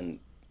angle, and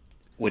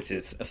which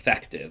is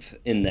effective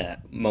in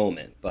that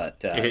moment.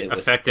 But it was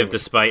effective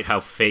despite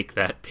how fake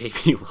that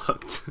baby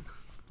looked.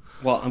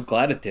 Well, I'm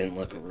glad it didn't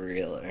look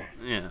realer.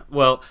 Yeah.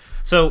 Well,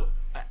 so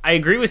I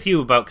agree with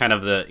you about kind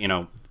of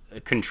the,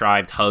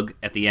 contrived hug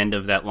at the end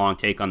of that long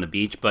take on the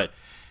beach, but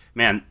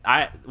man,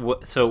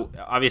 so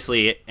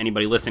obviously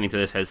anybody listening to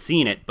this has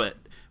seen it, but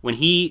when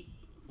he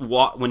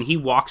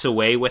walks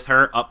away with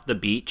her up the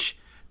beach,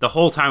 the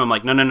whole time I'm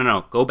like,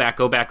 no, go back,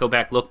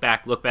 look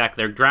back,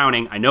 they're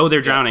drowning. I know they're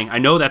drowning. I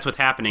know that's what's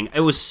happening. It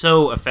was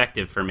so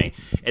effective for me.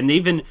 And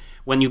even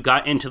when you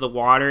got into the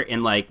water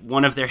and like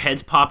one of their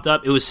heads popped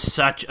up, it was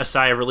such a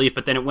sigh of relief,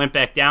 but then it went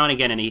back down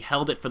again and he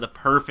held it for the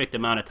perfect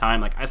amount of time.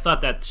 Like, I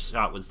thought that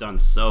shot was done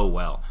so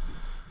well.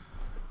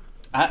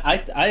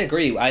 I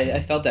agree.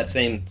 I felt that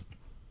same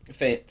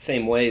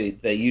way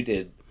that you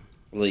did,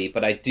 Lee,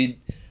 but I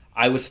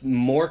was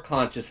more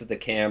conscious of the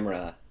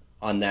camera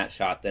on that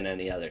shot than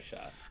any other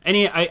shot.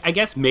 I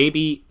guess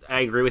maybe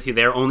I agree with you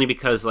there, only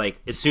because like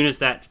as soon as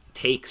that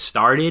take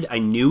started, I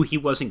knew he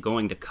wasn't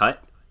going to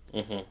cut.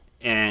 Mm-hmm.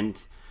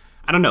 And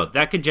I don't know,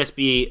 that could just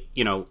be,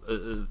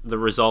 the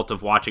result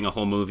of watching a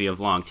whole movie of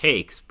long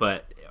takes,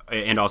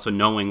 and also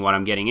knowing what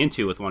I'm getting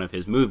into with one of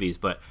his movies.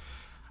 But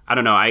I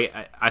don't know,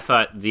 I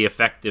thought the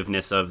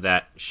effectiveness of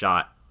that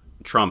shot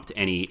trumped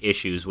any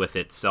issues with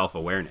its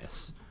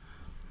self-awareness.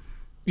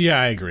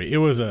 Yeah, I agree.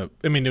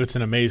 It's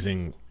an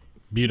amazing,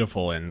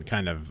 beautiful, and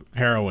kind of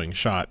harrowing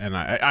shot, and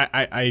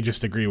I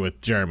just agree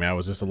with Jeremy. I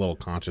was just a little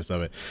conscious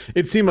of it.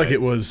 It seemed like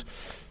it was,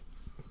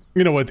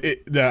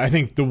 I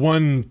think the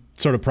one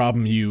sort of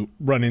problem you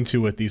run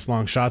into with these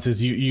long shots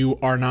is you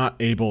are not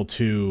able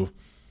to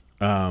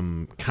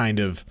kind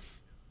of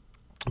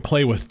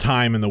play with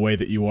time in the way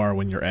that you are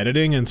when you're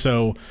editing. And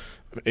so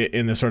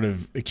in the sort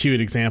of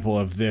acute example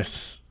of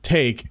this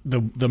take,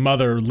 the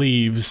mother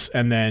leaves,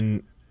 and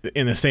then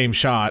in the same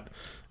shot,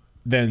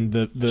 then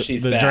the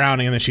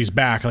drowning, and then she's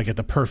back like at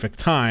the perfect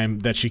time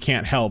that she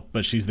can't help,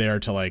 but she's there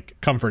to like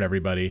comfort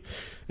everybody.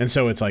 And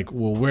so it's like,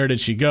 well, where did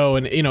she go?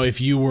 And if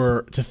you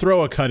were to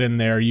throw a cut in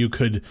there, you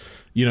could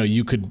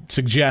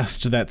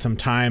suggest that some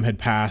time had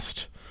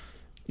passed,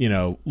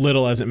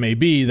 little as it may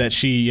be, that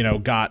she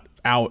got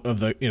out of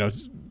the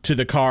to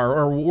the car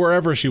or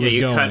wherever she was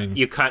going.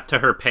 You cut to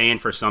her paying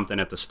for something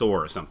at the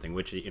store or something,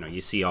 which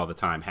you see all the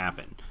time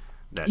happen.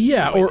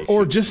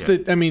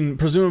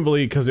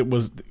 Presumably because it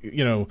was,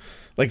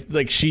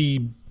 like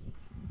she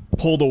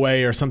pulled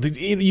away or something.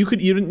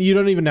 You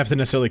don't even have to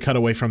necessarily cut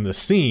away from the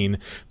scene,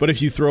 but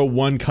if you throw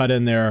one cut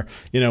in there,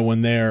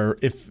 when they're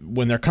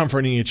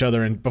comforting each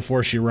other and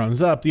before she runs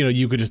up,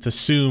 you could just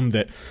assume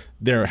that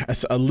there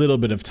a little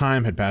bit of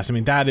time had passed. I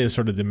mean, that is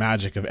sort of the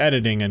magic of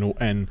editing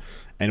and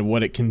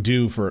what it can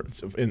do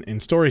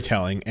in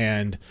storytelling.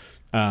 And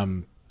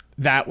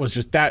that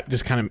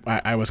just kind of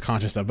I was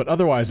conscious of, but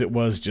otherwise it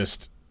was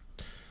just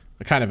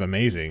kind of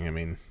amazing. I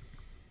mean,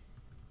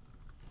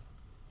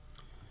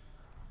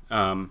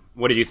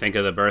 what did you think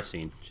of the birth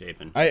scene,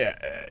 Chapin?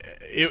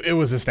 It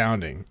was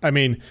astounding. I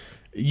mean,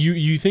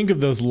 you think of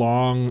those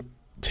long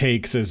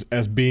takes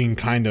as being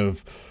kind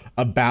of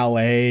a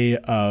ballet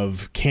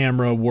of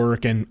camera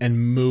work and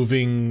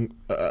moving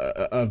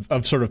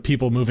of sort of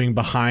people moving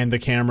behind the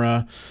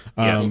camera.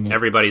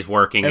 Everybody's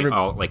working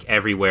like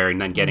everywhere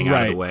and then getting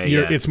out of the way.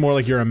 It's more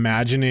like you're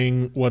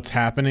imagining what's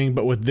happening.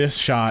 But with this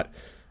shot,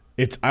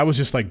 I was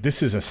just like,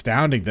 this is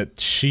astounding that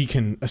she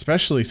can,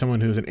 especially someone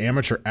who's an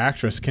amateur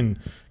actress, can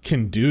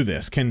do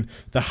this. Can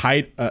the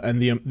height and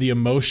the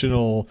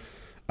emotional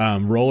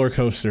roller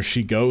coaster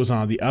she goes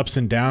on, the ups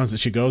and downs that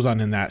she goes on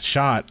in that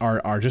shot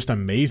are just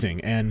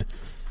amazing. And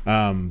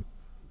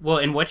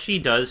and what she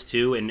does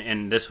too,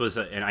 and this was,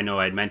 and I know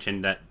I had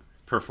mentioned that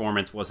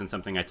performance wasn't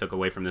something I took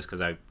away from this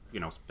because I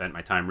spent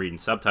my time reading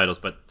subtitles,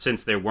 but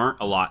since there weren't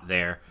a lot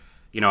there,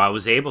 I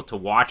was able to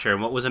watch her.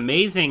 And what was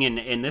amazing,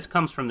 and this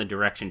comes from the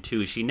direction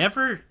too, she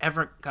never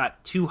ever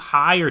got too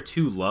high or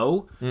too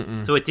low.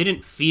 Mm-mm. So it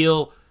didn't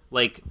feel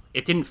like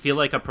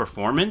a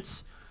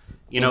performance.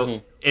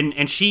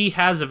 And she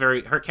has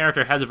her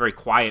character has a very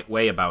quiet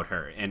way about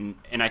her, and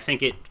I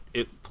think it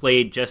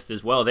played just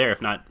as well there,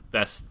 if not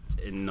best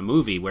in the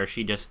movie, where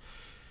she just,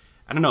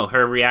 I don't know,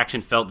 her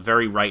reaction felt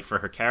very right for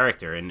her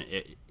character, and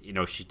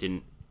she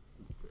didn't,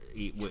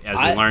 as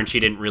we learned, she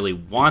didn't really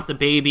want the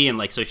baby, and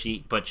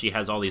but she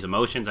has all these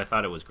emotions. I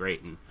thought it was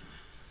great. And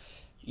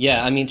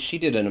yeah, I mean, she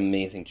did an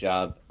amazing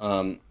job.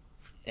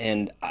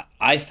 And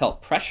I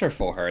felt pressure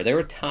for her. There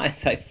were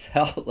times I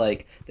felt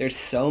like there's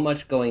so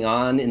much going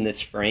on in this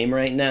frame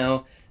right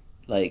now,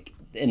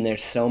 and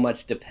there's so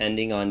much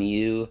depending on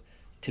you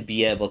to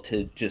be able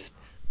to just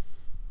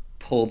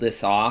pull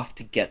this off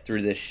to get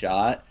through this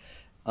shot.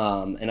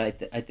 And I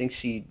think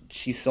she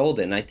sold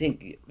it. And I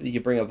think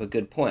you bring up a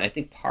good point. I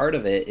think part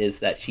of it is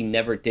that she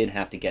never did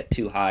have to get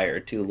too high or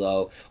too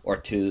low or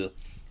to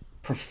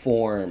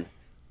perform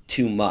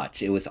too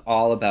much. It was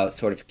all about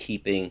sort of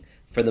keeping,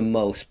 for the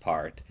most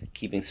part,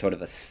 keeping sort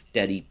of a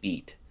steady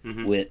beat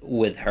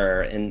with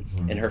her,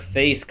 and her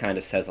face kind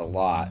of says a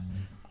lot.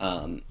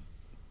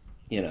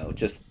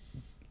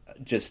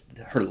 Just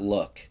her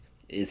look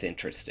is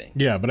interesting.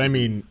 Yeah, but I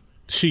mean,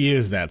 she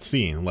is that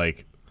scene.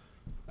 Like,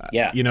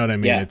 yeah, you know what I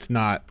mean? Yeah. It's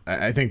not.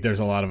 I think there's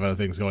a lot of other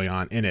things going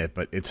on in it,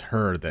 but it's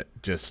her that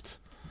just,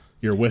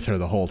 you're with her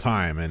the whole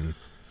time, and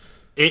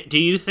Do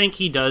you think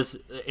he does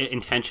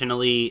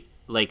intentionally,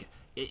 like,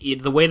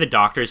 the way the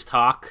doctors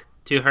talk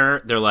to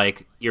her, they're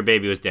like, your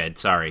baby was dead,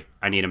 sorry,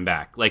 I need him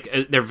back.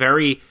 Like, they're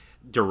very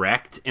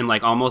direct and,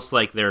 like, almost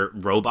like they're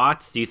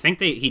robots. Do you think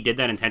he did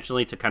that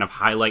intentionally to kind of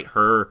highlight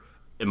her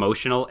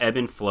emotional ebb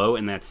and flow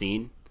in that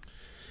scene?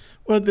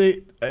 Well,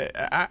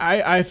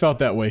 I felt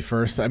that way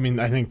first. I mean,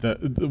 I think the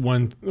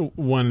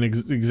one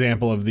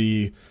example of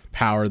the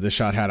power the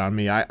shot had on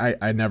me,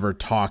 I never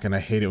talk, and I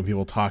hate it when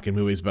people talk in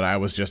movies, but I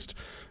was just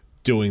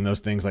doing those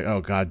things like, oh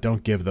God,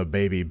 don't give the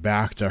baby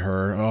back to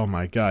her. Oh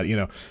my God, you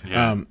know.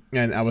 Yeah.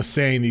 And I was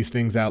saying these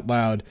things out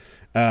loud,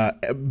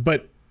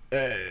 but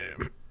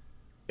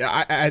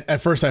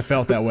at first I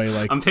felt that way.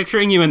 Like, I'm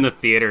picturing you in the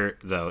theater,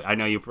 though. I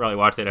know you probably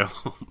watched it at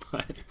home,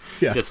 but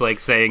just like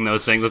saying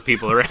those things with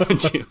people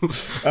around you.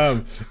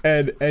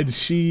 And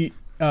she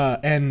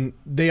and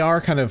they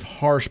are kind of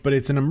harsh, but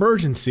it's an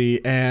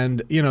emergency,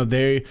 and you know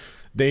they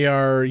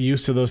are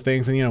used to those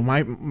things. And you know,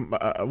 my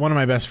one of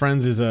my best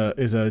friends is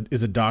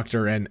a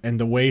doctor, and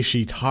the way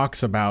she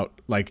talks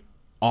about like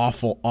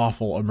awful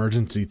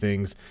emergency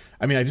things,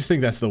 I mean, I just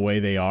think that's the way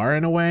they are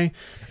in a way.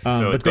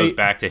 So it goes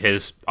back to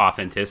his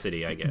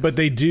authenticity, I guess. But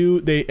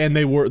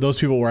those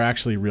people were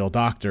actually real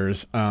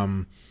doctors.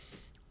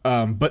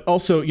 But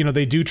also, you know,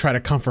 they do try to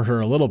comfort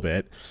her a little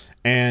bit.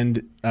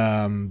 And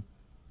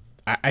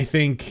I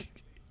think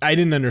I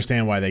didn't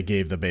understand why they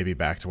gave the baby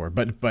back to her.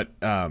 But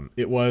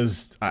it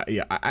was,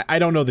 I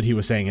don't know that he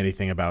was saying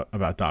anything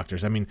about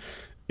doctors. I mean,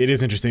 it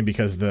is interesting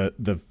because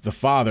the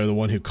father, the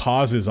one who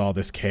causes all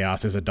this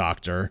chaos, is a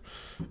doctor.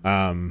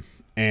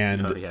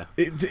 And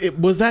it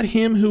was that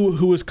him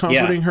who was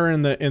comforting her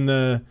in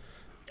the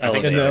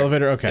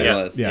elevator.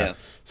 Okay, yeah.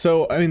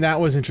 So I mean, that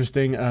was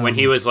interesting. When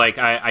he was like,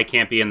 "I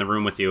can't be in the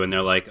room with you," and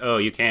they're like, "Oh,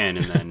 you can,"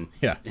 and then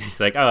he's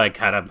like, "Oh, I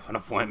got an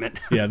appointment."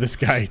 Yeah, this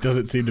guy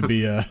doesn't seem to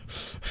be.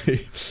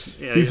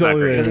 He's not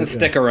great. He doesn't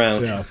stick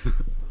around.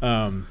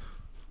 Yeah.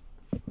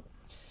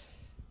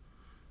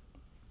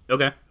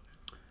 Okay.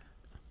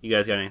 You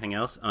guys got anything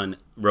else on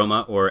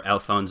Roma or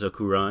Alfonso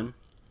Cuaron?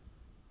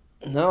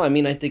 No, I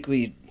mean, I think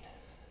we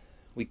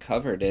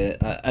covered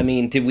it. I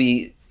mean, did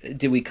we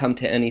come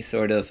to any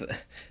sort of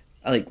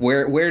like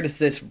where does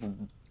this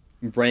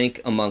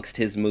rank amongst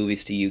his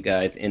movies to you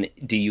guys? And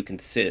do you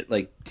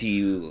consider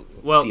feel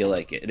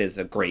like it is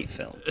a great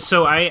film?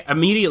 So I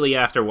immediately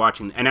after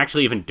watching, and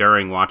actually even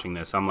during watching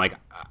this, I'm like,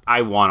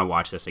 I want to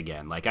watch this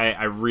again. Like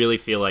I really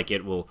feel like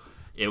it will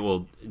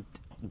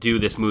do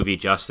this movie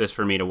justice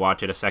for me to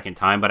watch it a second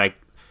time. But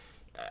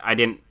I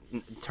didn't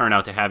turn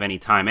out to have any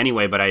time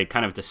anyway, but I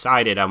kind of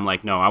decided, I'm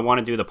like, no, I want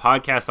to do the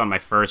podcast on my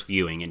first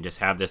viewing and just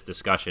have this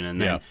discussion,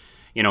 and then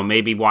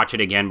maybe watch it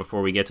again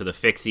before we get to the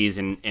fixies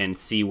and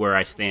see where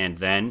I stand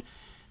then,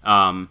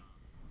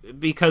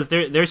 because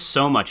there's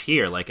so much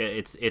here. Like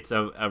it's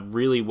a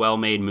really well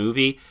made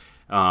movie.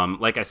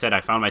 Like I said,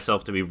 I found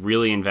myself to be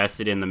really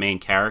invested in the main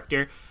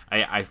character.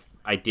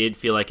 I did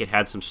feel like it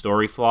had some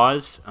story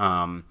flaws.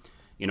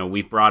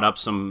 We've brought up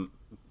some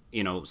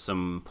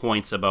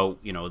points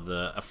about,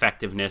 the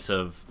effectiveness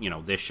of,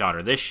 this shot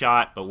or this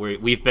shot, but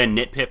we've been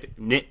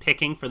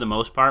nitpicking for the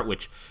most part,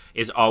 which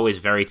is always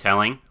very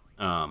telling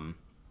on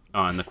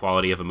the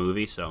quality of a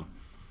movie. So,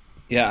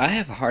 yeah, I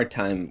have a hard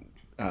time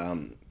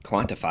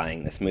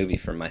quantifying this movie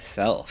for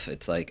myself.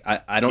 It's like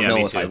I don't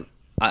know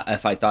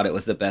if I thought it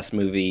was the best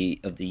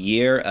movie of the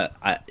year.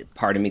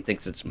 Part of me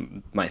thinks it's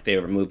my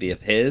favorite movie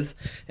of his,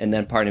 and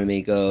then part of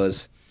me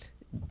goes,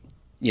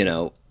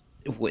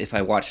 if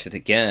I watched it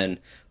again,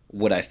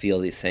 would I feel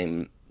the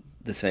same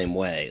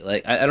way?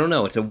 Like I don't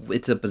know.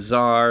 It's a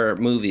bizarre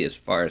movie as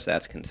far as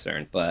that's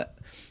concerned, but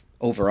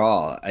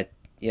overall,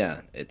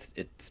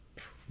 it's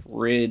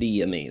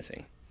pretty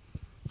amazing.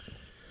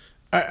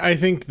 I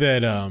think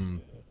that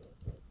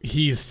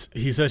he's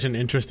such an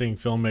interesting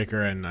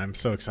filmmaker, and I'm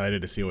so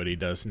excited to see what he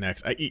does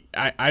next.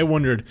 I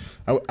wondered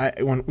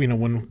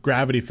when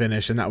Gravity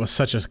finished, and that was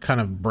such a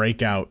kind of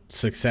breakout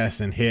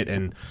success and hit,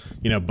 and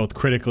both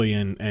critically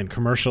and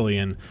commercially,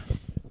 and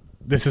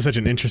this is such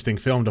an interesting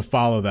film to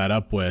follow that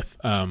up with.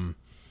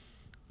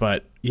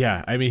 But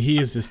yeah, I mean, he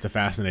is just a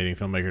fascinating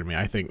filmmaker to me.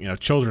 I think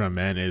Children of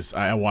Men is.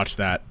 I watched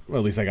that, or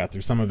at least I got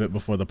through some of it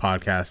before the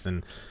podcast,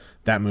 and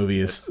that movie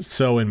is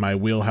so in my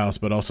wheelhouse,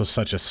 but also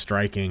such a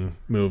striking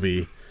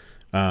movie.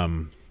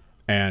 I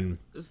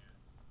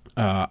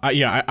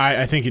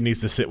think it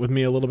needs to sit with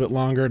me a little bit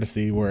longer to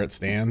see where it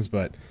stands,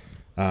 but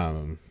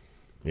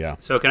yeah.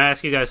 So can I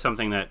ask you guys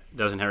something that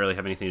doesn't really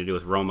have anything to do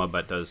with Roma,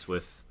 but does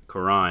with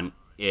Cuarón?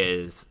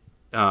 Is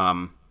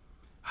how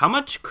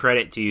much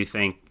credit do you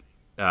think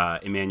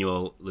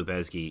Emmanuel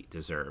Lubezki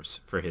deserves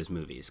for his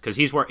movies? Because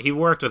he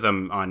worked with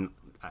him on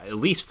at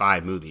least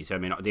 5 movies. I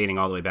mean, dating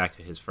all the way back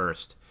to his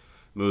first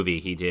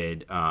movie. He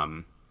did.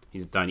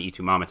 He's done Y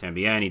Tu Mama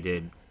Tambien. He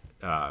did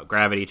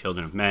Gravity,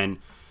 Children of Men.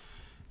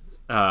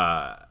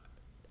 I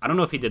don't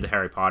know if he did the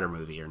Harry Potter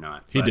movie or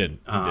not. He did.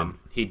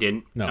 He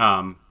didn't.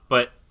 No.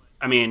 But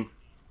I mean,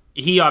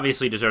 he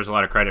obviously deserves a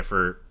lot of credit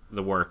for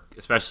the work,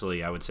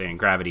 especially I would say in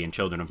Gravity and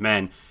Children of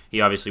Men.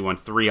 He obviously won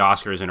 3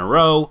 Oscars in a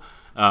row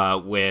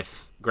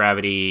with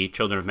Gravity,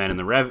 Children of Men, and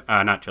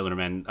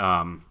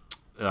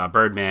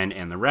Birdman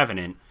and The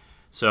Revenant.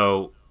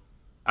 So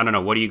I don't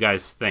know. What do you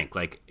guys think?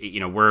 Like,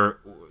 we're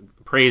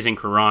praising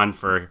Cuarón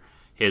for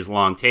his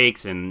long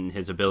takes and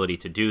his ability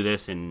to do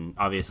this, and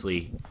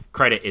obviously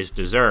credit is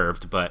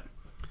deserved, but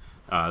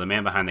the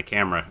man behind the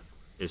camera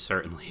is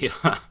certainly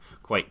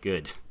quite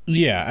good.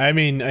 Yeah, I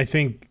mean, I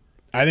think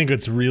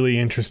it's really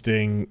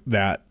interesting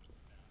that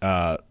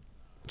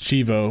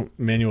Chivo,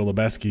 Emmanuel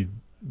Lubezki,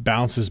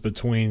 bounces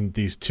between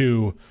these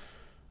two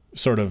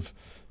of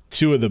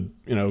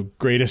the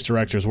greatest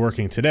directors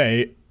working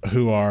today,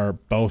 who are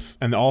both,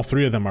 and all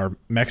 3 of them are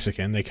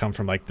Mexican. They come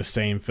from like the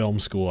same film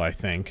school, I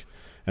think.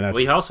 And that's,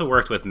 he also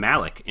worked with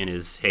Malick in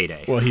his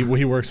heyday. Well,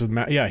 he works with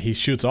he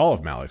shoots all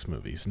of Malick's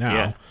movies now.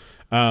 Yeah.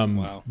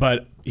 Wow.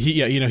 But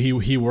he was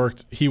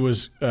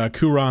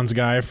Cuarón's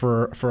guy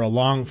for a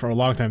long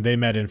time. They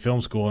met in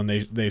film school, and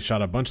they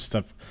shot a bunch of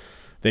stuff.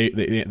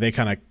 They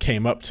kind of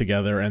came up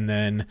together, and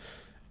then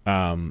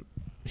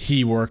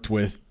he worked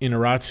with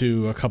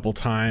Inarritu a couple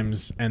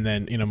times, and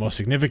then most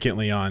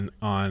significantly on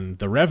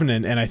The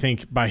Revenant. And I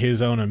think by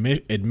his own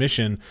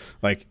admission,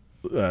 like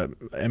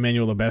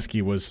Emmanuel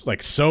Lubezki was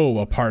like so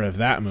a part of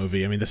that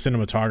movie. I mean, the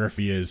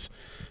cinematography is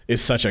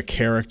such a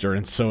character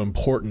and so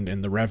important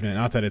in The Revenant.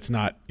 Not that it's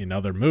not in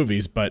other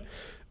movies, but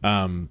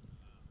and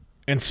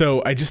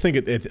so I just think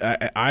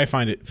I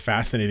find it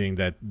fascinating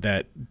that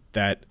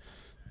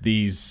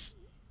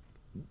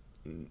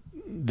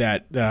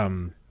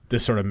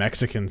this sort of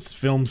Mexican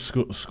film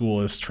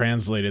school is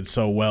translated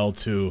so well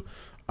to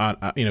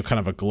kind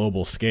of a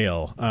global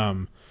scale,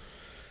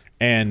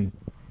 and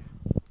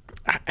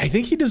I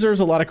think he deserves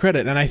a lot of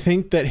credit, and I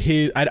think that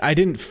I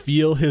didn't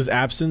feel his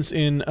absence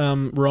in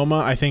Roma.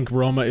 I think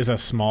Roma is a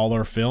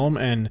smaller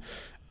film,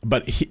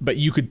 but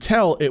you could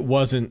tell it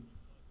wasn't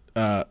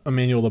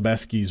Emmanuel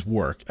Lubezki's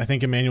work. I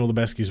think Emmanuel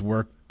Lubezki's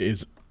work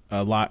is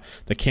a lot.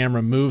 The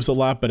camera moves a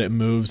lot, but it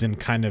moves in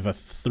kind of a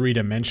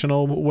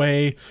 3-dimensional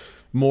way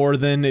more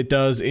than it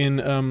does in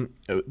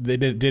they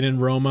did in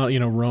Roma.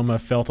 Roma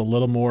felt a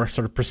little more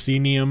sort of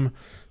proscenium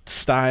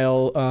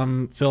style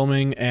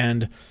filming,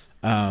 and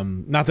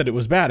not that it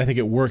was bad. I think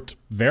it worked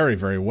very,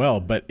 very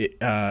well, but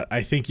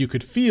I think you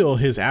could feel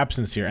his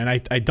absence here, and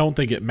I don't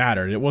think it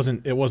mattered. It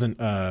wasn't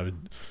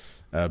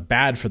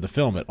bad for the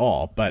film at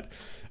all, but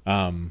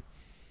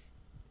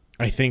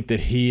I think that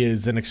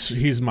he's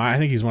my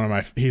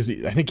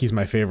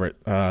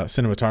favorite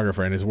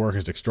cinematographer, and his work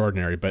is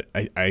extraordinary. But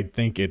I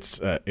think it's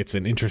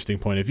an interesting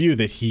point of view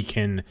that he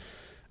can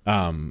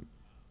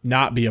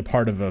not be a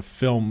part of a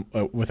film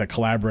with a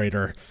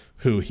collaborator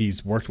who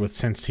he's worked with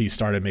since he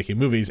started making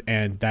movies,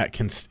 and that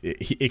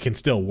it can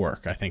still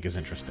work, I think is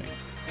interesting.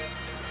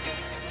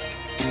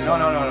 No.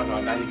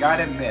 Now you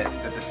gotta admit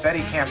that the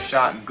Steadicam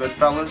shot in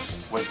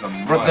Goodfellas was the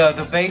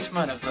the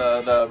basement of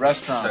the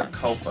restaurant. The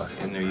Copa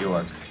in New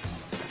York.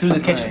 Through the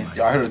kitchen.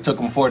 Yeah, I heard it took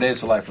them 4 days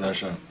to light for that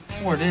shot.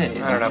 4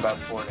 days? I don't know about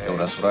 4 days. Yo,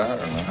 that's what I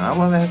heard, man.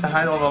 Well, they had to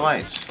hide all the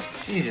lights.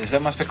 Jesus,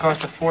 that must have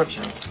cost a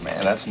fortune.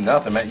 Man, that's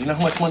nothing, man. You know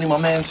how much money my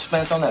man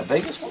spent on that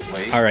Vegas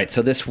movie? All right,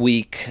 so this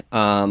week,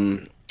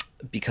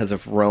 because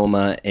of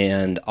Roma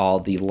and all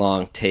the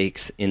long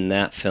takes in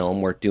that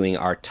film, we're doing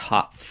our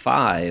top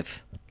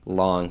 5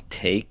 long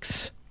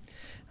takes.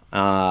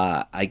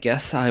 I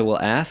guess I will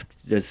ask,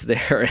 is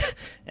there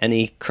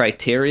any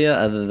criteria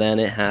other than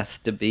it has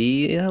to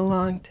be a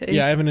long take?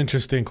 Yeah, I have an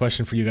interesting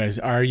question for you guys.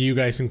 Are you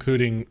guys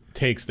including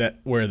takes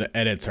where the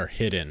edits are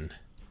hidden?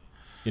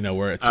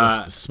 Where it's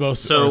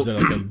supposed to, or is it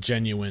like a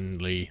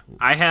genuinely...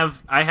 I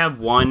have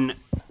one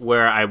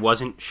where I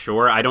wasn't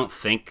sure. I don't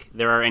think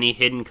there are any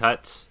hidden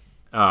cuts,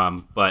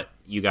 but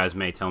you guys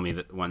may tell me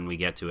that when we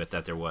get to it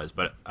that there was.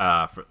 But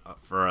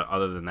for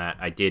other than that,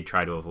 I did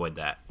try to avoid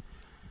that.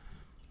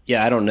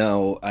 Yeah, I don't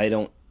know. I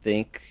don't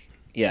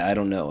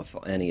know if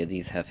any of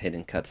these have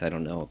hidden cuts I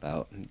don't know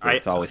about.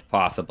 It's always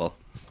possible.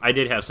 I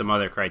did have some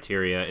other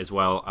criteria as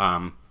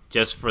well.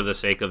 Just for the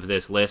sake of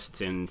this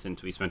list, and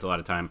since we spent a lot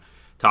of time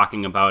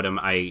talking about him,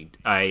 I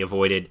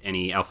avoided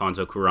any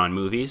Alfonso Cuaron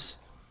movies.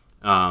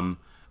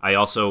 I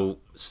also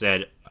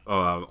said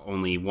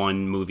only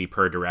one movie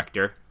per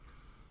director.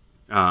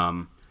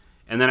 And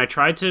then I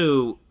tried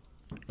to...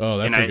 Oh,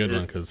 that's a good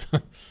one, because...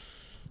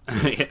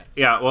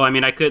 Yeah, well, I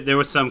mean, there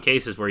were some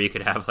cases where you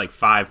could have like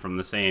 5 from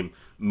the same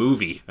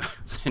movie,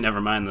 so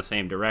never mind the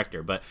same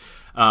director. But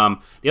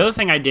the other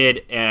thing I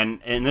did,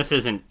 and this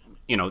isn't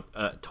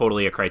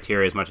totally a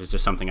criteria as much as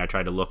just something I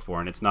tried to look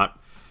for, and it's not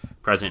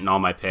present in all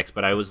my picks,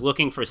 but I was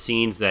looking for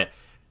scenes that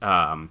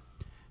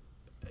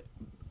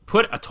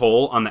put a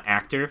toll on the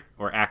actor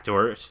or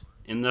actors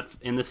in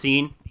the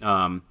scene.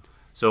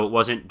 So it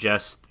wasn't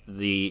just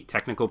the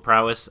technical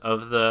prowess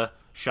of the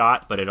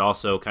shot, but it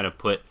also kind of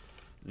put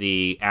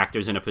the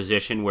actors in a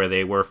position where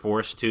they were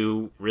forced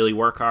to really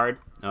work hard,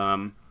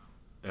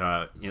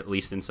 at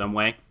least in some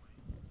way.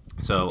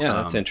 So yeah,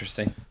 that's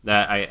interesting.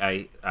 That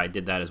I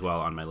did that as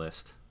well on my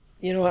list.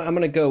 You know what? I'm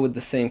going to go with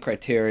the same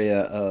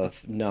criteria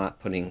of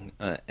not putting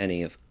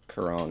any of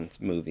Cuaron's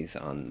movies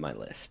on my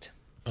list.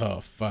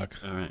 Oh fuck!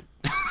 All right,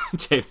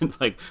 Javen's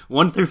like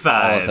 1 through All of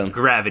 5. them.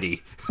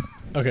 Gravity.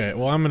 Okay,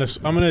 well I'm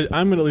gonna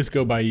at least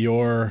go by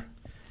your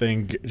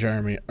thing,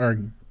 Jeremy or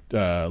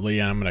Lee.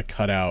 And I'm gonna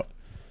cut out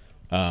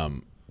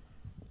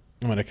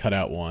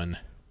one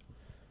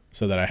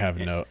so that I have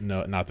no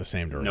not the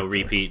same director. No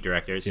repeat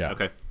directors. Yeah.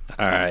 Okay.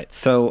 All right.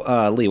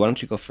 So, Lee, why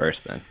don't you go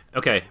first then?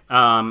 Okay.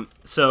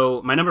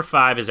 So my number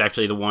 5 is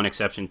actually the one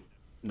exception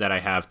that I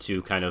have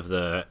to kind of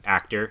the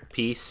actor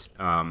piece.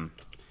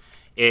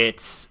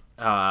 It's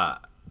from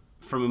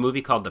a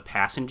movie called The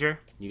Passenger.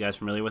 You guys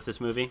familiar with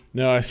this movie?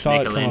 No, I saw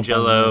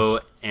Michelangelo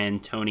it come up on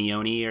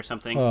Antonioni or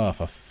something.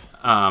 this.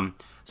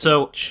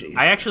 So Jesus.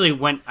 I actually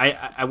went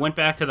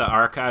back to the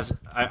archives.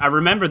 I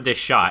remembered this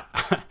shot.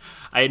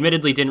 I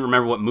admittedly didn't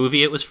remember what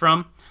movie it was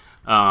from,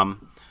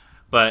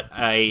 but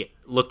I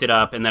looked it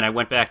up, and then I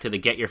went back to the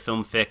Get Your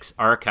Film Fix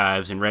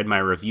archives and read my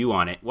review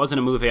on it. It wasn't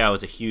a movie I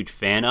was a huge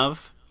fan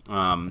of,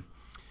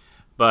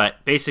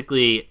 but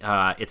basically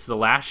it's the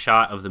last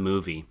shot of the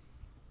movie,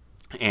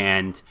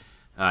 and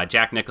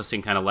Jack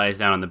Nicholson kind of lies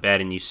down on the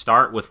bed, and you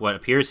start with what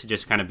appears to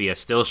just kind of be a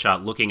still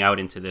shot looking out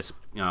into this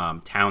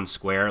town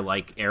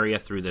square-like area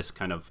through this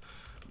kind of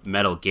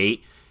metal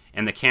gate,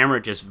 and the camera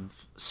just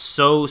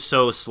so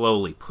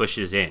slowly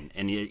pushes in,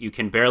 and you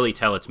can barely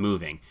tell it's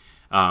moving.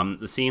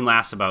 The scene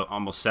lasts about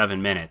almost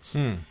 7 minutes,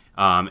 and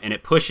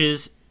it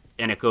pushes,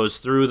 and it goes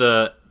through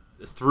the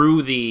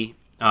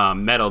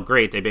metal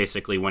grate. They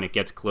basically, when it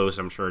gets close,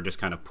 I'm sure just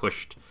kind of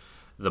pushed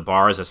the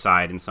bars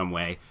aside in some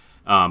way,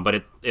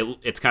 but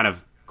it's kind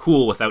of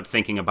cool without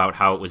thinking about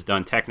how it was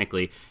done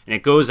technically. And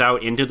it goes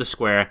out into the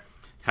square,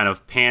 kind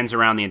of pans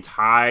around the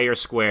entire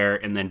square,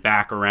 and then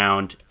back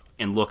around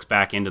and looks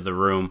back into the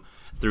room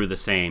through the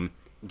same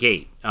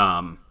gate,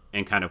 and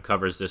kind of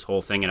covers this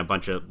whole thing and a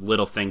bunch of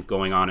little things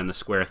going on in the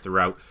square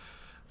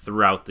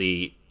throughout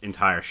the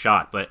entire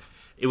shot. But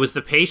it was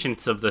the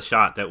patience of the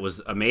shot that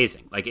was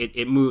amazing. Like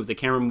it moved, the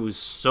camera moves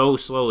so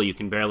slowly you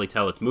can barely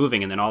tell it's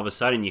moving, and then all of a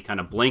sudden you kind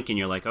of blink and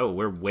you're like, oh,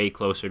 we're way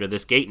closer to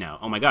this gate now.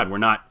 Oh my God, we're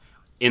not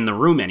in the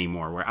room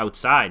anymore. We're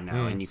outside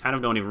now, and you kind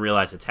of don't even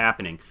realize it's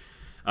happening.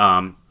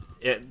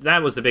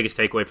 That was the biggest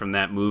takeaway from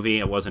that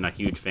movie. I wasn't a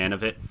huge fan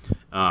of it,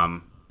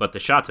 but the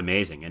shot's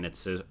amazing, and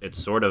it's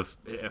sort of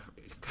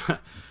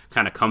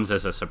kind of comes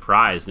as a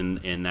surprise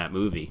in that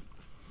movie.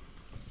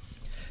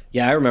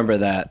 Yeah, I remember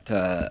that.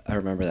 I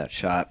remember that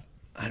shot.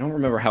 I don't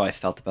remember how I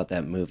felt about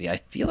that movie. I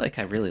feel like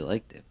I really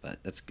liked it, but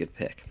that's a good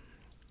pick.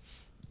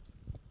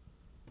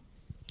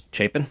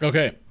 Chapin?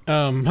 Okay,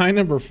 my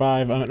number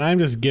 5. I'm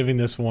just giving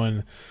this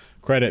one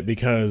credit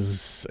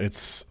because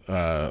it's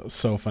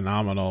so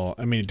phenomenal.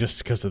 I mean, just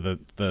because of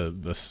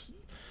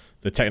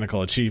the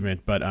technical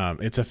achievement, but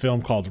it's a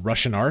film called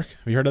Russian Ark.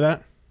 Have you heard of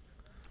that?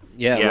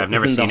 Yeah, I've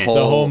never seen it. The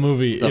whole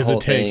movie is a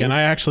take, thing. and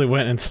I actually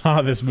went and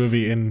saw this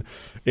movie in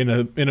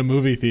a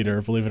movie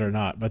theater, believe it or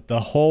not. But the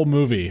whole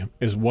movie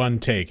is one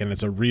take, and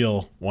it's a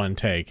real one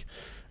take.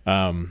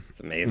 It's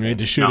amazing. We had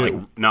to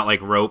shoot Not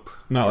like Rope.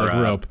 Not like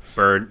Rope.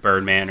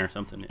 Birdman or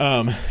something.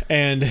 Yeah,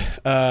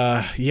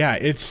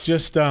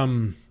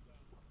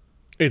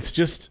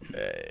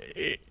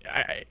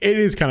 it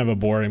is kind of a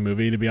boring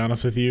movie, to be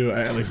honest with you.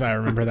 At least I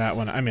remember that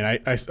one. I mean,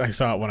 I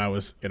saw it when I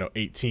was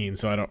 18,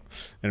 so I don't,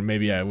 and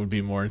maybe I would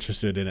be more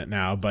interested in it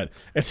now. But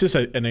it's just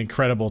an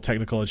incredible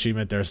technical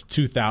achievement. There's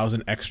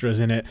 2,000 extras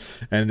in it,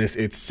 and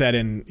it's set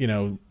in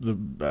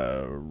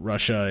the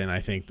Russia in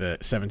I think the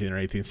 17th or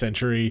 18th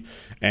century,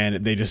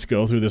 and they just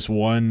go through this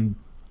one.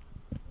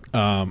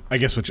 I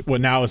guess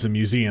what now is a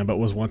museum, but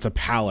was once a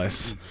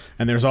palace.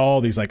 And there's all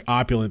these like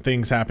opulent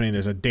things happening.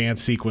 There's a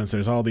dance sequence.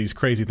 There's all these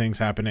crazy things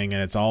happening,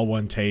 and it's all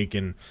one take.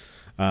 And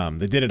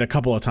they did it a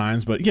couple of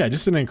times, but yeah,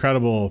 just an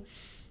incredible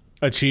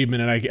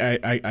achievement. And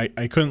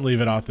I couldn't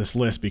leave it off this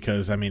list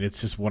because I mean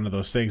it's just one of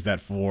those things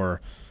that for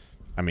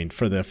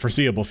the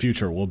foreseeable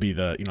future will be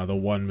the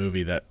one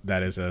movie that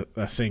is a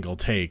single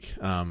take.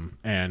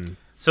 And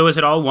so is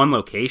it all one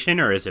location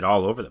or is it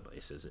all over the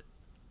place? Is it?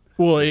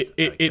 Well,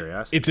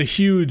 it's a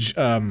huge.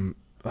 Let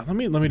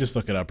me just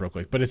look it up real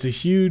quick. But it's a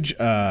huge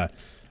kind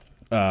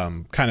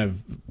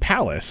of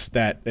palace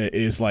that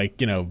is like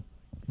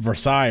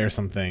Versailles or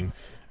something,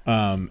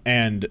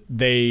 and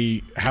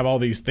they have all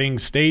these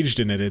things staged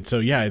in it. And so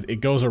yeah,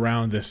 it goes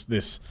around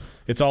this.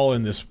 It's all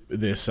in this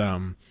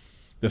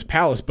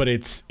palace, but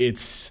it's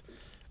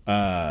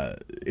a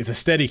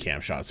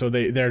Steadicam shot. So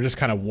they're just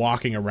kind of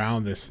walking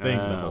around this thing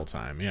the whole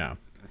time. Yeah.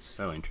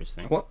 So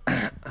interesting. Well,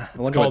 I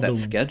wonder what that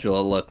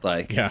schedule looked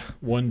like. Yeah,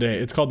 one day.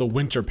 It's called the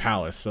Winter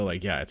Palace. So,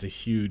 it's a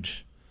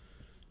huge,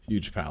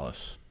 huge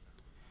palace.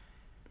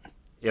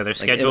 Yeah, their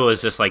schedule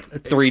is just like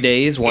 3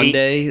 days, one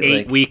day.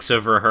 8 weeks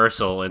of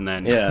rehearsal, and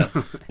then... Yeah.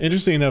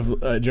 Interesting enough,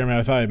 Jeremy,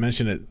 I thought I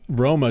mentioned it.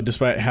 Roma,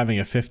 despite having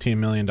a $15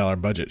 million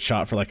budget,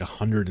 shot for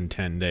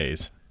 110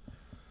 days.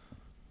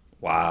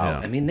 Wow. Yeah.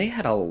 I mean, they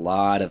had a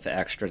lot of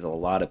extras, a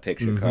lot of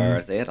picture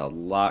cars. They had a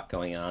lot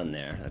going on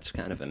there. That's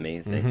kind of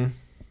amazing. Mm-hmm.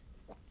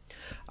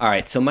 All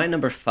right, so my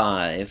number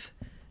 5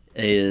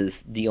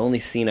 is the only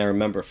scene I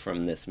remember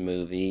from this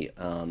movie.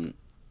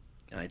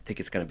 I think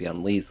it's going to be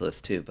on Lee's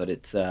list too, but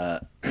it's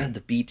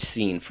the beach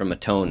scene from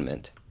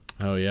Atonement.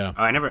 Oh yeah.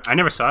 Oh, I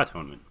never saw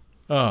Atonement.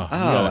 Oh, you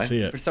gotta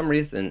see it. For some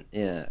reason,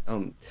 yeah.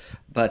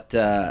 But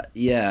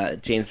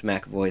James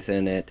McAvoy's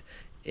in it.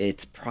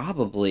 It's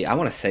probably, I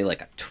want to say,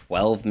 like a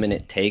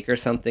 12-minute take or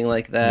something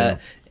like that.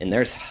 Yeah. And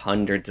there's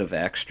hundreds of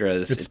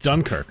extras. It's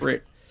Dunkirk.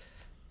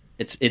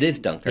 It is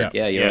Dunkirk.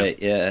 Yeah, you're right.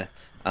 Yeah,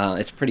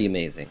 it's pretty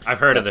amazing. I've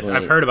heard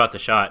about the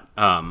shot,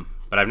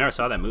 but I've never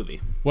saw that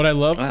movie. What I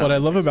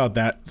love about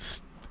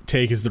that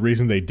take is the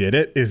reason they did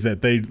it is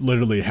that they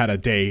literally had a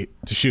day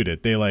to shoot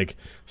it. They like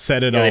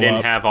set it all up. They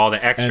didn't have all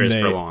the extras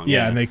for long.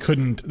 Yeah,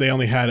 and they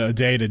only had a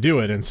day to do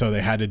it, and so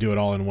they had to do it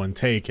all in one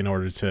take in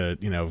order to,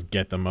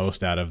 get the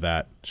most out of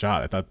that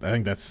shot. I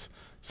think that's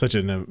such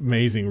an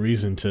amazing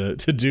reason to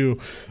do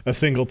a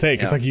single take.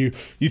 Yeah. It's like you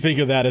think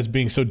of that as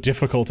being so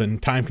difficult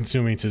and time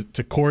consuming to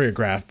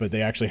choreograph, but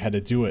they actually had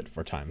to do it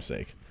for time's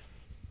sake.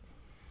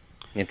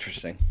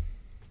 Interesting.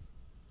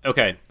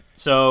 Okay,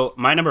 so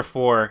my number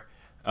 4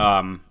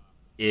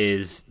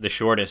 is the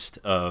shortest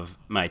of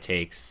my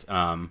takes.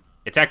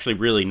 It's actually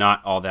really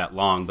not all that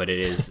long, but it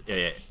is.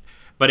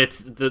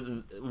 But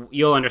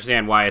you'll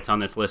understand why it's on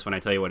this list when I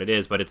tell you what it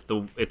is. But it's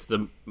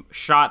the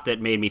shot that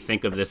made me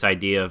think of this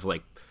idea of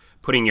like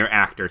putting your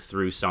actor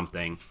through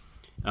something,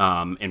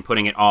 and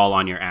putting it all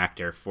on your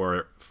actor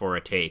for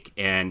a take.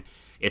 And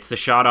it's the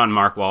shot on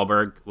Mark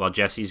Wahlberg while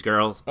Jesse's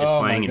girl is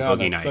playing in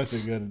Boogie Nights.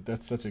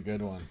 That's such a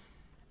good one.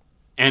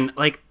 And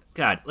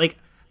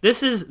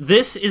this is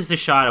the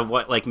shot of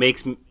what like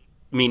makes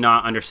me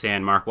not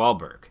understand Mark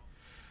Wahlberg.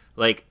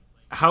 Like,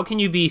 how can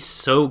you be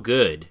so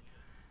good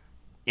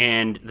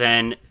and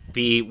then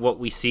be what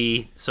we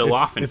see so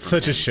often? It's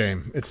such a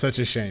shame. It's such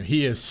a shame.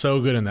 He is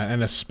so good in that,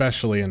 and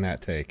especially in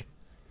that take.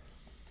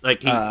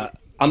 Like,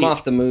 I'm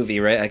off the movie,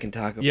 right? I can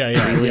talk about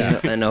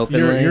it and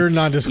openly. Your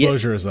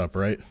non-disclosure is up,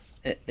 right?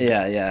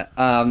 Yeah.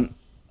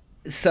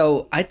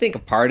 So I think a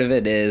part of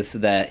it is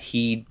that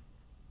he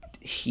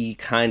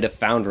kind of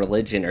found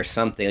religion or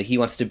something. Like, he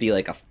wants to be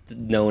like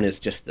known as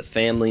just the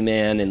family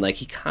man, and like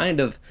he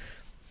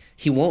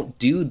won't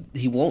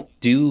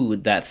do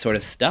that sort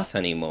of stuff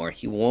anymore.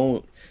 He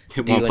won't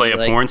play a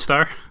porn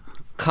star.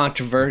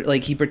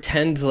 Like, he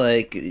pretends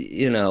like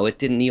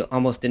it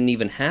almost didn't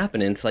even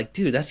happen, and it's like,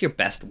 dude, that's your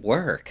best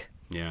work.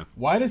 Yeah.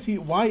 Why do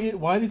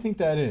you think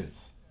that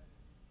is?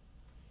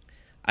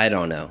 I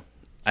don't know.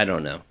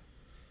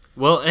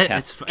 Well,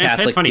 it's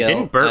funny.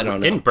 Guilt?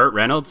 Didn't Burt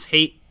Reynolds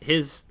hate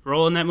his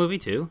role in that movie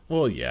too?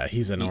 Well, yeah,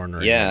 he's an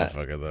ornery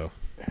motherfucker, though.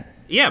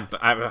 Yeah,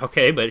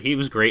 but he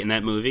was great in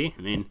that movie.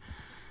 I mean,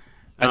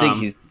 I think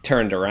he's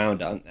turned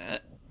around on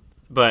that.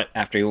 But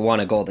after he won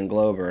a Golden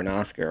Globe or an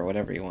Oscar or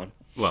whatever he won.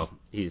 Well,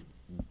 he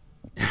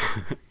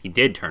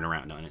did turn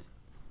around on it.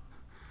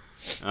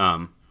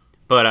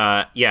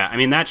 Yeah, I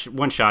mean, that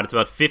one shot, it's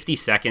about 50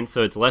 seconds,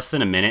 so it's less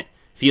than a minute.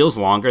 Feels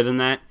longer than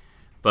that.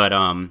 But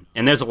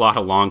and there's a lot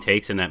of long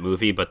takes in that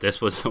movie, but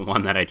this was the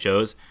one that I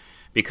chose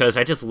because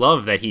I just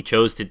love that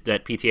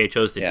that PTA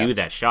chose to do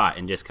that shot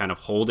and just kind of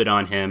hold it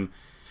on him.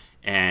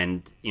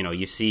 And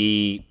you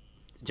see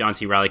John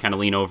C. Reilly kind of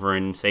lean over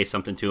and say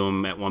something to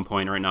him at one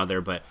point or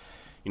another, but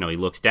he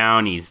looks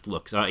down,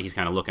 looks up, he's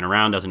kind of looking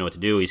around, doesn't know what to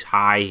do. He's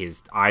high,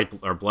 his eyes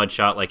are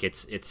bloodshot. Like,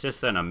 it's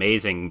just an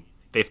amazing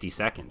 50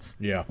 seconds.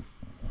 Yeah.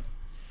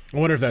 I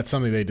wonder if that's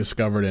something they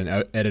discovered in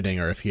editing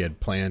or if he had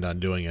planned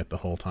on doing it the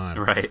whole time.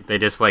 Right. They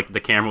just,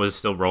 the camera was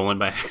still rolling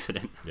by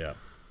accident. Yeah.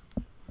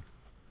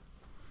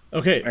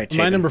 Okay, right,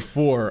 my number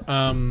 4.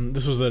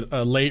 This was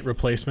a late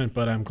replacement,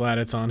 but I'm glad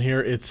it's on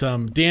here. It's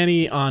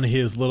Danny on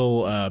his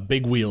little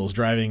big wheels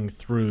driving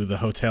through the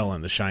hotel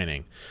in The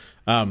Shining.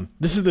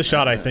 This is the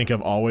shot I think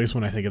of always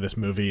when I think of this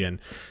movie, and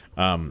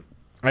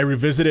I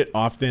revisit it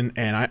often,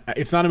 and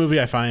it's not a movie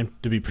I find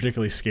to be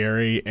particularly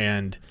scary,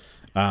 and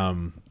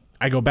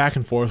I go back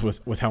and forth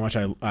with how much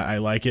I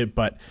like it,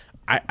 but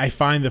I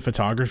find the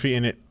photography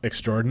in it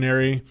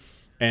extraordinary,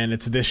 and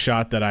it's this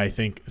shot that I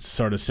think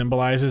sort of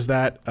symbolizes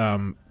that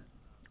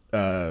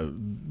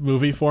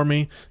movie for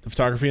me, the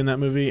photography in that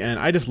movie, and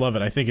I just love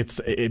it. I think it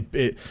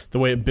the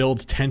way it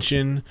builds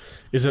tension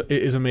is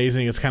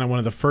amazing. It's kind of one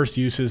of the first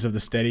uses of the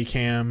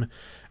Steadicam,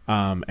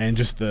 and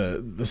just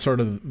the sort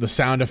of the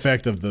sound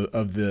effect of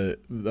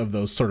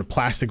those sort of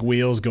plastic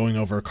wheels going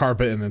over a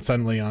carpet and then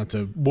suddenly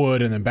onto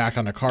wood and then back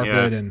onto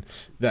carpet, and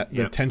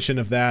the tension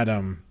of that,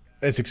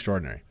 it's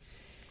extraordinary.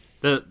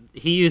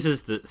 He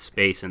uses the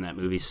space in that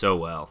movie so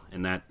well,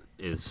 and that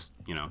is,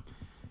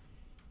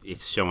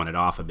 it's showing it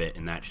off a bit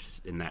in that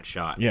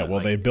shot. Yeah,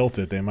 well, they built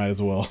it. They might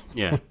as well.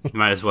 Yeah,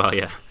 might as well,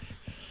 yeah.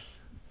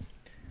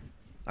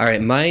 All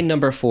right, my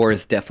number 4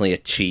 is definitely a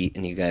cheat,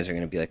 and you guys are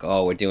going to be like,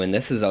 oh, we're doing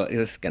this. This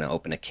is going to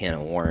open a can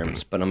of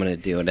worms, but I'm going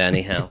to do it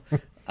anyhow.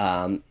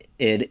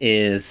 It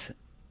is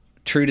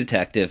True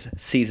Detective,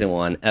 Season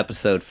 1,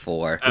 Episode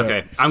 4.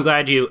 Okay, I'm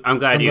glad you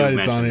mentioned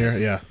it's on here,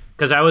 yeah.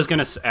 Because I was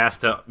going to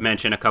ask to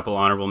mention a couple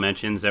honorable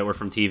mentions that were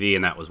from TV,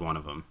 and that was one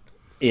of them.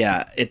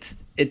 Yeah, it's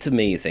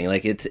amazing.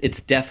 Like,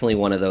 it's definitely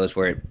one of those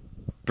where it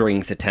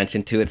brings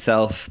attention to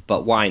itself,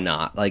 but why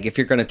not? Like, if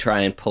you're going to try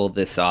and pull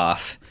this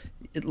off,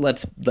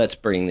 let's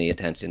bring the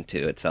attention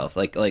to itself.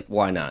 Like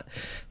why not?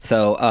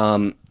 So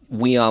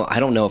I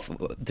don't know if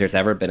there's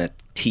ever been a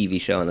TV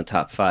show in the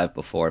top 5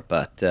 before,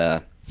 but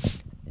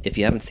if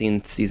you haven't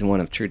seen season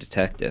 1 of True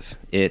Detective,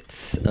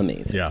 it's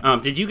amazing. Yeah.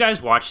 Did you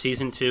guys watch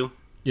season 2?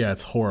 Yeah,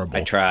 it's horrible.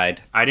 I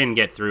tried. I didn't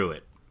get through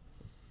it.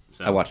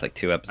 So I watched like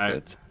 2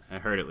 episodes. I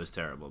heard it was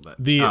terrible,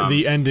 but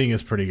the ending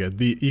is pretty good.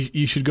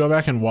 You should go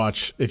back and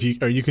watch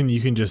you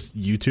can just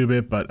YouTube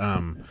it, but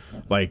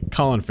like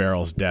Colin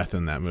Farrell's death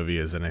in that movie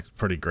is a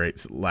pretty great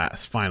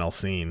final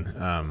scene.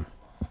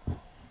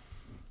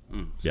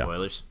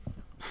 Spoilers.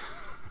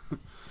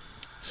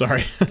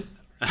 Sorry.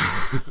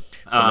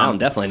 So now I'm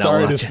definitely not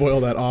sorry watching. to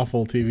spoil that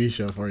awful TV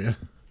show for you.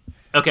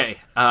 Okay,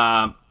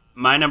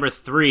 my number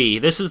 3.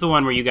 This is the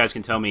one where you guys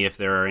can tell me if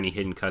there are any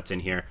hidden cuts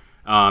in here.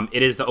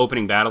 It is the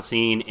opening battle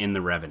scene in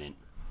The Revenant.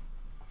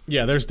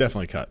 Yeah, there's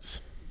definitely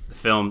cuts.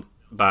 Filmed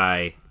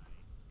by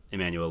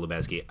Emmanuel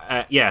Lubezki.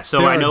 I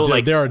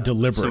know there are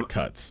deliberate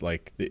cuts.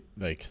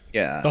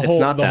 Yeah, the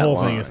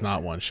whole thing is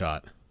not one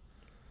shot.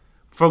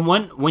 From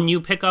when you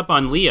pick up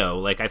on Leo,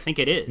 like I think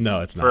it is.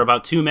 No, it's not. For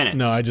about 2 minutes.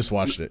 No, I just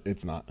watched it.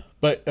 It's not.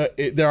 But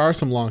there are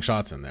some long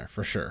shots in there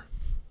for sure.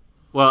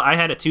 Well, I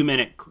had a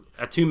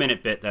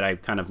 2-minute bit that I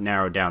kind of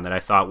narrowed down that I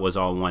thought was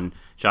all one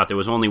shot. There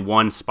was only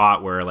one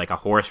spot where like a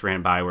horse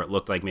ran by where it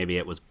looked like maybe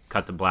it was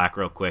cut to black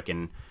real quick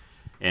and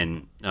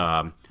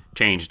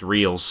changed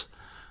reels.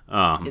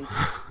 I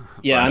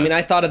mean,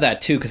 I thought of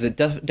that too because it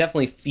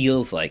definitely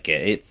feels like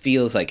it. It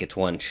feels like it's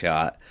one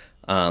shot.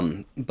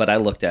 But I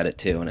looked at it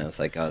too and I was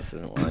like, oh, this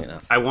isn't long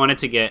enough. I wanted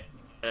to get.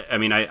 I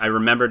mean, I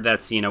remembered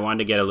that scene. I wanted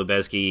to get a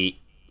Lubezki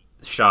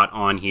shot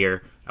on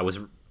here. I was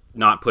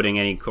not putting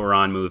any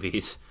Cuarón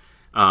movies.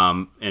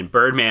 And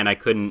Birdman, I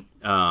couldn't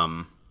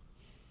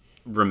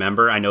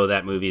remember. I know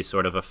that movie is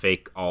sort of a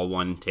fake all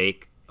one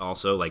take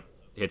also, like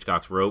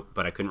Hitchcock's Rope,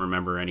 but I couldn't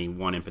remember any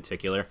one in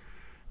particular.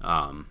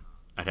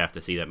 I'd have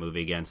to see that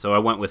movie again. So I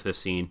went with this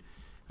scene.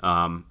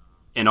 And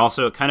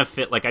also it kind of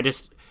fit, like I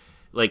just,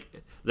 like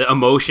the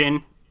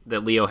emotion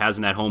that Leo has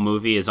in that whole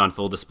movie is on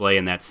full display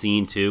in that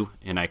scene too.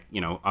 And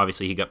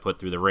obviously he got put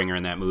through the ringer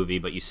in that movie,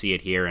 but you see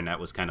it here and that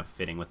was kind of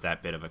fitting with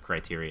that bit of a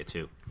criteria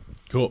too.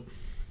 Cool.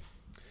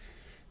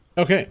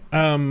 Okay,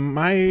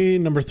 my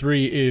number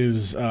 3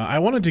 is I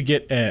wanted to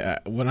get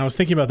when I was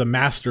thinking about the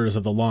masters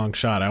of the long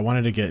shot, I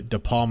wanted to get De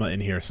Palma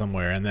in here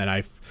somewhere, and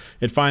then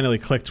it finally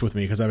clicked with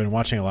me because I've been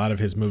watching a lot of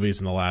his movies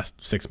in the last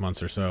 6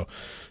 months or so,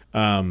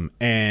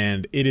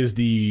 and it is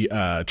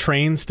the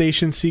train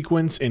station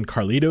sequence in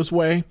Carlito's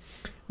Way.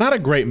 Not a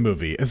great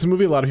movie. It's a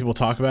movie a lot of people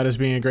talk about as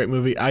being a great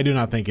movie. I do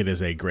not think it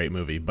is a great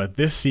movie, but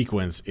this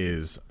sequence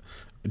is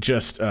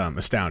just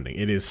astounding.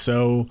 It is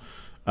so.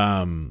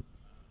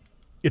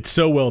 It's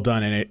so well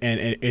done, and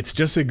it's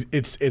just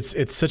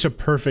it's such a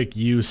perfect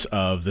use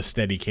of the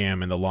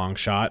Steadicam and the long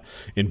shot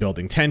in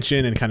building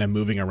tension and kind of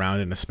moving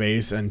around into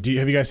space. And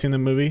have you guys seen the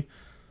movie?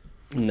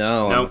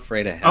 No, I'm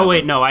afraid I haven't. Oh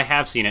wait, no, I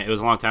have seen it. It was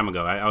a long time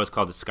ago. I always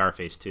called it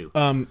Scarface too.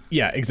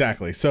 Yeah,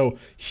 exactly. So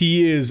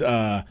he's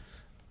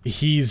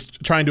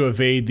trying to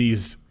evade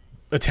these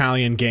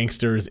Italian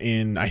gangsters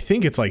in, I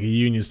think it's like a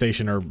Union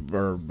Station or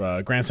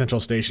Grand Central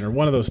Station or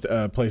one of those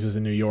places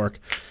in New York,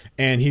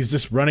 and he's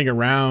just running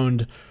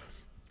around.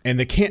 And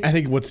I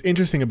think what's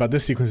interesting about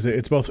this sequence is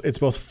it's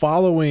both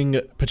following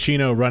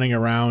Pacino running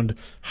around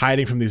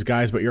hiding from these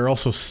guys, but you're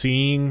also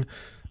seeing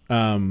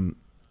the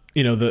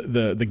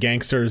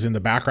gangsters in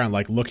the background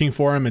like looking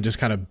for him and just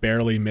kind of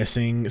barely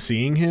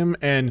seeing him.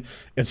 And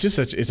it's just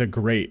it's a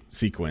great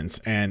sequence,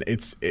 and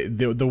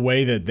the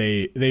way that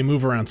they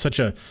move around such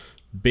a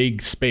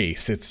big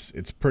space.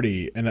 It's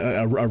pretty, and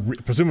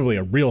presumably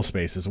a real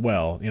space as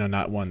well,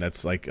 not one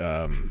that's like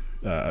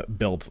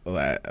built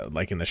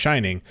like in The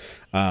Shining,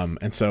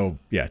 and so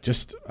yeah,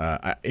 just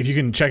if you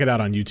can check it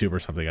out on YouTube or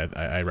something,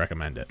 I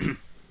recommend it.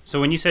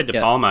 So when you said De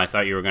Palma, I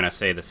thought you were going to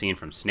say the scene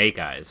from Snake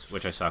Eyes,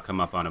 which I saw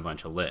come up on a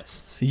bunch of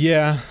lists.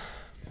 Yeah,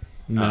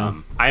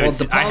 no, I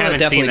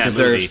haven't seen that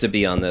deserves movie. to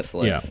be on this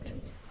list.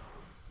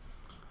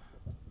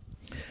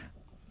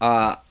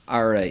 Yeah.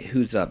 All right,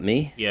 who's up?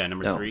 Me? Yeah,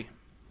 number 3.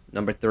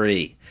 Number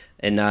 3,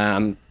 and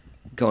I'm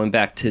going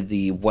back to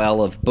the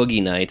well of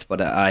Boogie Nights, but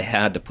I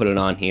had to put it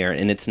on here,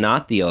 and it's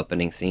not the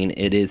opening scene.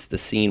 It is the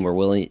scene where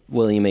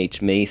William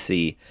H.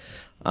 Macy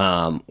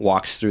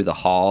walks through the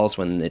halls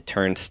when it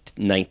turns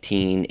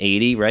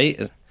 1980,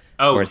 right?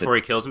 Oh, before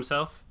he kills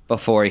himself?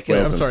 Before he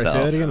kills himself. Sorry,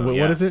 say that again.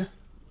 What is it?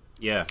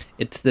 Yeah.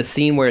 It's the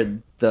scene where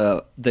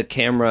the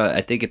camera,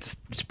 I think it's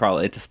a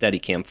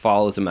Steadicam,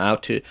 follows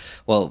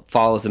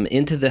him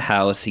into the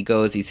house. He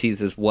sees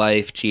his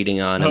wife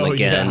cheating on him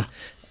again. Yeah.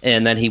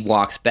 And then he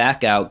walks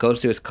back out, goes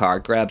to his car,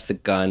 grabs the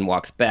gun,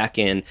 walks back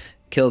in,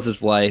 kills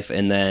his wife,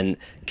 and then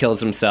kills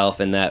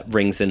himself, and that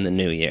rings in the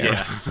new year.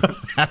 Yeah.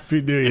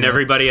 Happy New Year. And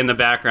everybody in the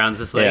background's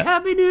just like,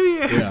 Happy New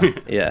Year. Yeah.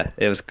 Yeah,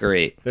 it was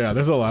great. Yeah,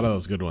 there's a lot of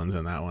those good ones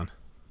in that one.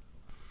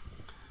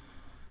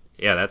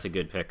 Yeah, that's a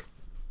good pick.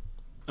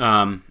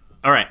 All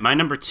right, my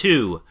number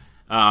 2,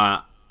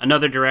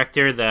 another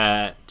director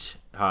that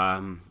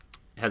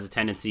has a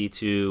tendency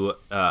to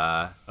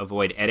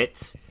avoid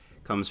edits,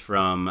 comes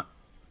from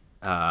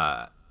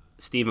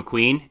Steve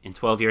McQueen in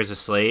 12 Years a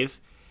Slave.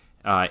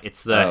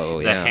 It's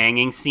the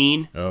hanging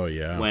scene. Oh,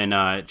 yeah. When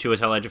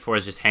Chiwetel Ejiofor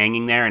is just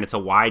hanging there, and it's a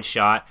wide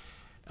shot.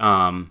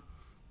 And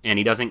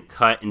he doesn't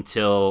cut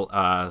until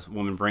a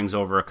woman brings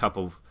over a cup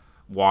of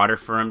water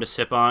for him to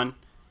sip on.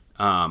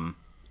 I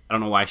don't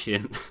know why she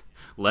didn't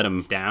let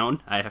him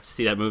down. I have to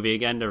see that movie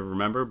again to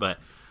remember. But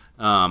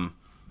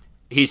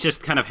he's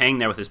just kind of hanging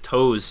there with his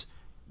toes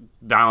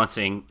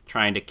balancing,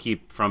 trying to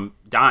keep from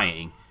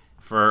dying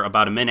for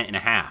about a minute and a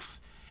half.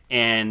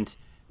 And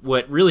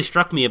what really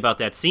struck me about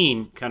that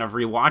scene, kind of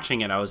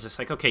rewatching it, I was just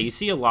like, okay, you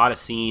see a lot of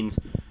scenes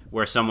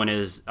where someone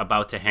is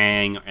about to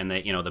hang and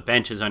the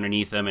bench is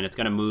underneath them and it's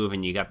going to move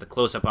and you got the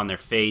close-up on their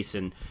face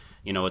and,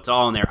 it's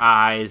all in their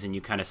eyes and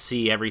you kind of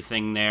see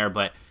everything there.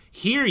 But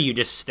here you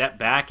just step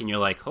back and you're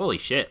like, holy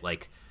shit,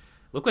 like,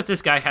 look what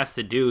this guy has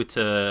to do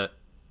to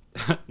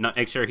not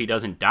make sure he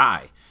doesn't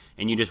die.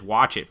 And you just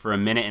watch it for a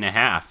minute and a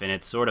half and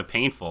it's sort of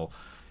painful.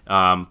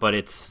 But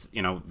it's,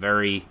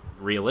 very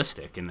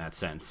realistic in that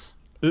sense.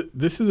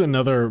 This is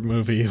another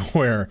movie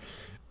where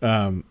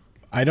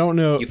I don't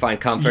know. You find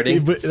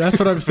comforting? But that's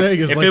what I'm saying.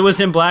 Is if it was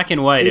in black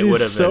and white, it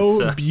would have been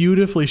so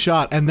beautifully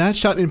shot. And that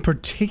shot in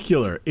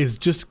particular is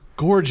just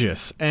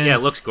gorgeous. And yeah,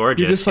 it looks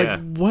gorgeous. You're just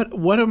like,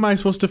 what am I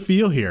supposed to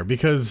feel here?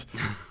 Because...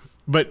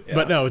 But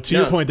no, to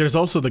your point, there's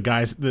also the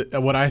guys,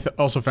 what I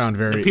also found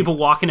very... The people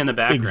walking in the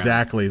background.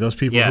 Exactly. Those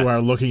people who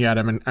are looking at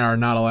him and are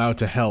not allowed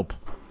to help.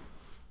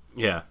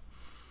 Yeah.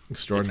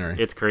 Extraordinary.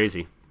 It's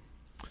crazy.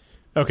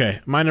 Okay,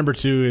 my number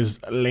 2 is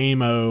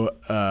Lamo,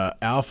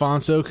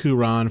 Alfonso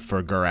Cuaron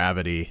for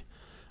Gravity.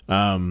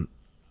 The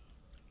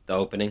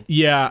opening?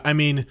 Yeah, I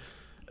mean...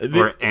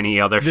 Or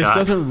any other this shot.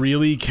 This doesn't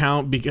really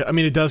count, because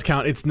it does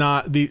count. It's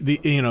not...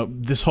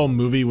 this whole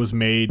movie was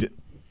made,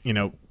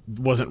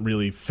 wasn't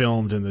really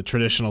filmed in the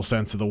traditional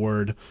sense of the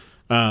word,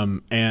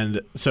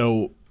 and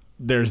so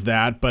there's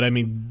that. But so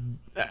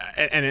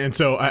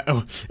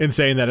in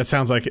saying that, it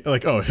sounds like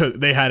oh,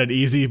 they had it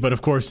easy. But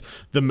of course,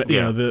 the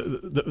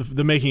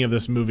making of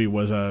this movie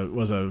was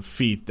a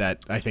feat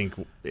that I think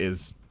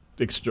is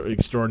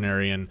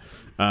extraordinary, and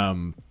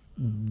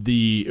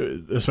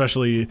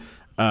especially.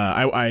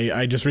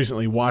 I just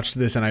recently watched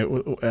this,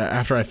 and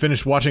after I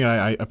finished watching it,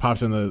 I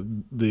popped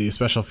in the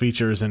special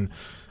features, and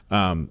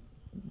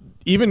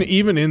even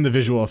in the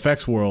visual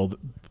effects world,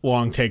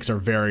 long takes are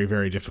very,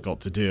 very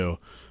difficult to do.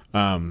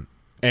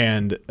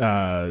 And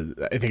I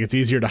think it's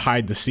easier to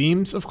hide the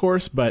seams, of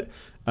course, but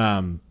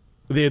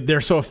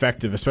they're so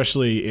effective,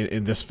 especially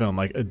in this film.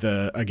 Like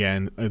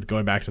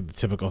going back to the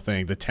typical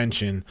thing, the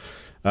tension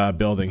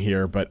building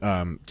here, but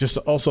just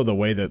also the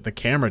way that the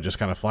camera just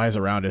kind of flies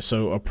around is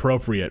so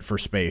appropriate for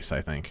space,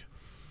 I think.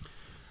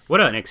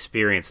 What an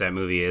experience that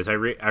movie is. I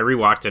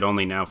rewatched it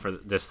only now for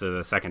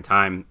the second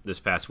time this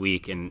past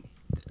week, and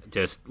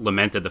just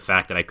lamented the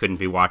fact that I couldn't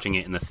be watching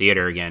it in the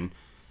theater again.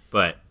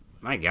 But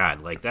my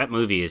God, like, that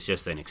movie is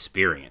just an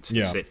experience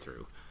to sit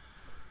through.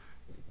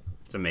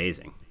 It's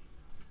amazing.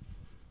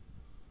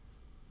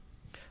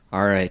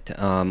 All right.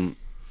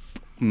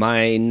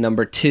 My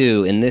number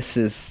 2, and this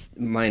is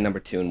my number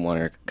 2 and 1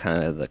 are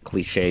kind of the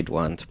cliched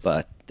ones,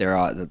 but they're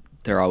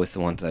always the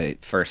ones I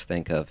first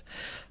think of.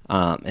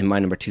 And my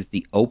number 2 is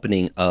the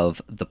opening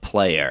of The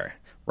Player,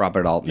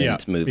 Robert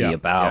Altman's movie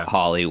about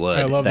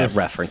Hollywood that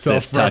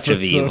references Touch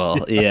of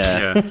Evil.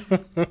 Yeah.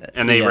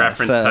 And they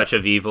reference Touch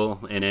of Evil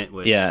in it.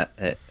 Which... Yeah,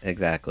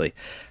 exactly.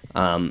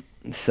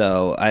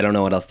 So I don't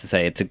know what else to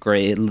say. It's a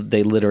great...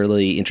 They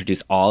literally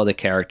introduce all the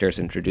characters,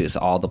 introduce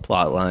all the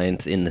plot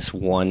lines in this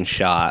one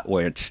shot,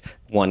 where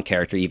one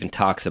character even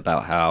talks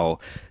about how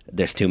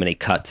there's too many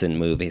cuts in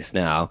movies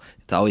now.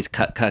 It's always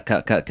cut.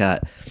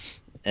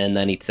 And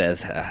then he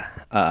says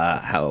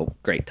how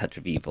great Touch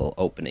of Evil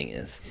opening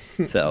is.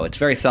 So it's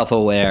very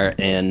self-aware,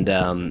 and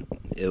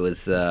it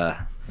was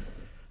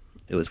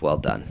well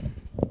done.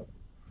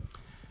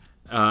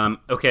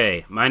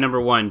 Okay, my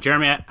number 1.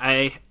 Jeremy,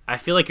 I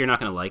feel like you're not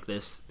going to like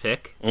this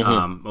pick,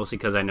 mostly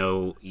because I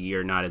know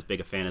you're not as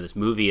big a fan of this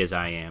movie as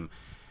I am.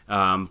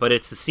 But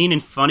it's the scene in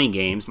Funny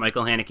Games,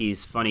 Michael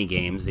Haneke's Funny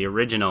Games, the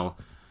original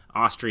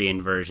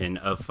Austrian version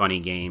of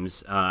Funny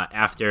Games,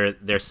 after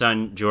their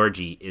son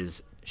Georgie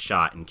is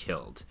shot and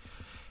killed.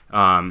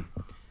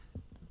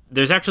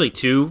 There's actually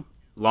 2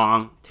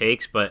 long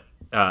takes, but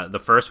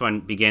the first one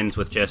begins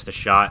with just a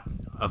shot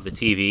of the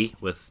TV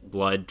with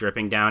blood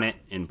dripping down it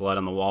and blood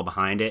on the wall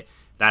behind it.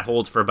 That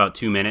holds for about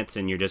 2 minutes,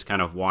 and you're just kind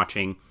of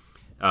watching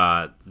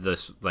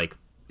this like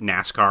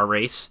NASCAR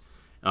race.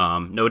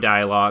 No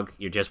dialogue.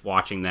 You're just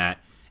watching that,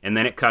 and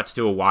then it cuts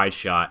to a wide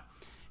shot,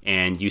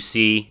 and you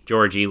see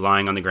Georgie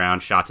lying on the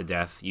ground, shot to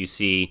death. You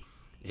see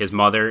his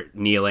mother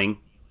kneeling,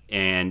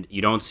 and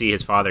you don't see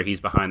his father. He's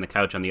behind the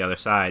couch on the other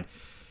side,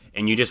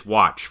 and you just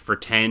watch for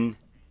 10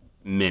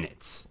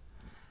 minutes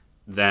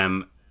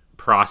them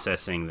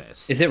processing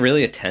this. Is it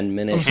really a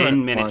 10-minute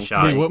 10-minute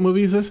shot? Wait, what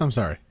movie is this? I'm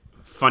sorry.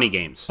 Funny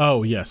Games.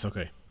 Oh, yes,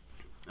 okay.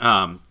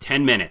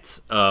 10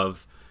 minutes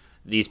of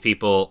these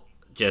people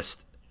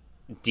just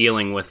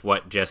dealing with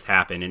what just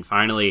happened, and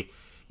finally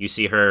you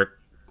see her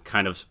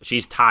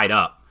she's tied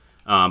up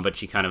but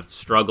she kind of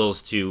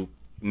struggles to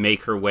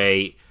make her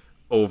way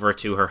over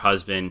to her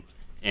husband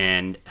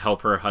and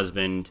help her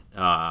husband.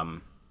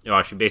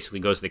 She basically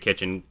goes to the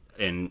kitchen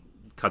and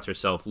cuts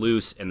herself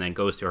loose, and then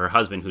goes to her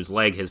husband, whose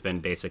leg has been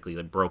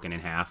basically broken in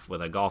half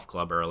with a golf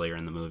club earlier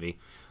in the movie,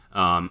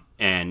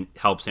 and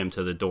helps him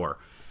to the door.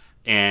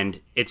 And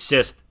it's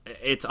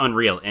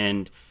unreal.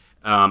 And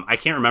I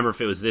can't remember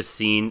if it was this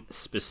scene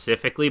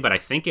specifically, but I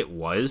think it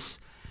was.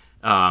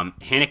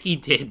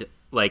 Haneke did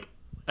like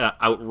an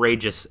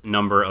outrageous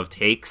number of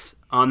takes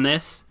on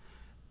this,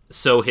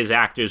 so his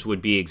actors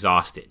would be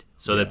exhausted,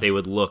 so that they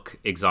would look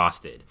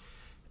exhausted.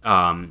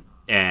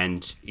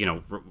 And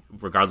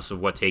regardless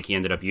of what take he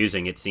ended up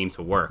using, it seemed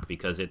to work,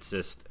 because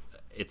it's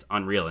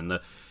unreal. And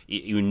the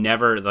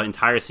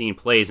entire scene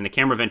plays, and the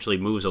camera eventually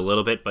moves a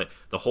little bit, but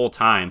the whole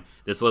time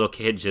this little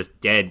kid's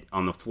just dead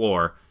on the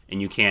floor,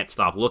 and you can't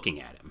stop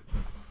looking at him.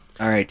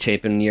 All right,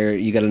 Chapin,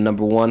 you got a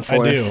number one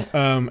for us?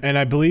 I do. And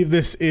I believe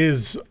this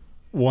is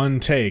one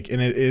take,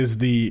 and it is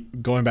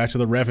going back to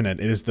The Revenant,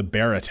 it is the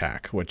bear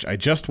attack, which I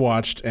just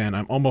watched, and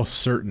I'm almost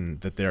certain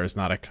that there is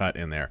not a cut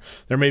in there.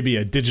 There may be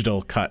a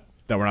digital cut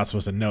that we're not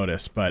supposed to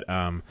notice, but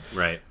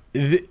right.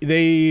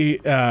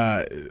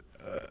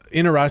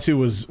 Inarritu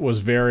was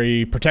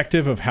very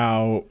protective of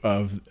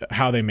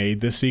how they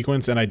made this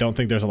sequence, and I don't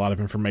think there's a lot of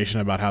information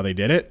about how they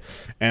did it,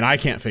 and I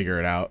can't figure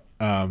it out.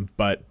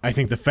 But I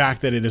think the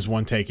fact that it is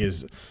one take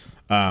is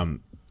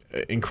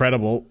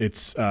incredible.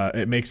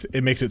 It makes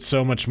it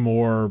so much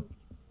more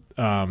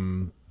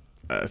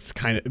it's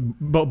kind of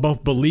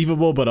both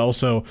believable, but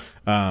also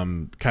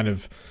kind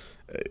of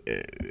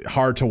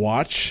hard to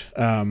watch.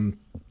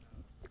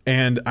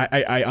 And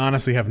I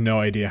honestly have no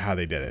idea how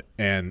they did it.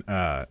 And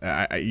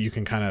you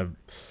can kind of...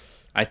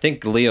 I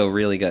think Leo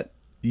really got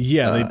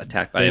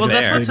attacked by a bear. Well,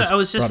 that's what I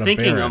was just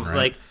thinking. I was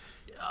right?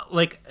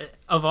 like,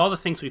 of all the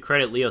things we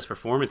credit Leo's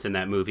performance in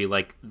that movie,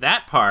 like,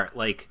 that part,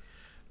 like,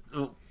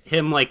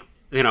 him, like,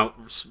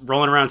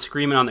 rolling around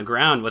screaming on the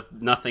ground with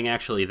nothing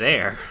actually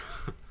there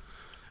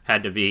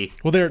had to be...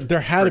 Well,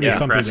 there had to be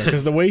something impressive. there,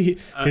 because the way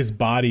his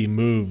body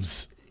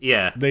moves...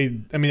 Yeah,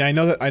 I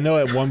know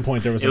at one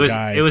point there was a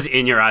guy. It was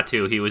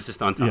Inarritu. He was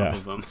just on top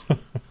of him.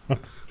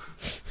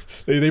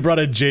 They brought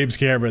in James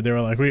Cameron. They were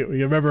like, "We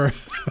remember."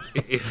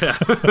 Yeah.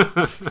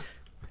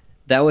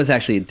 That was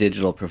actually a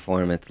digital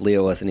performance.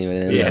 Leo wasn't even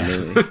in that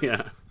movie.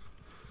 Yeah.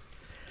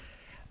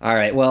 All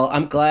right. Well,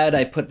 I'm glad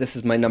I put this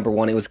as my number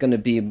one. It was going to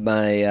be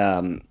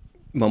my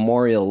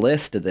memorial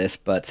list of this,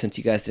 but since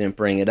you guys didn't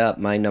bring it up,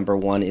 my number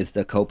one is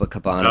the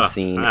Copacabana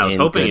scene. I was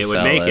hoping Goodfellas. it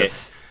would make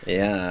it.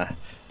 Yeah.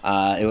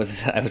 I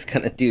was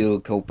going to do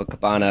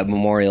Copacabana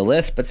memorial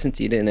list, but since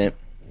you didn't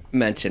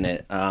mention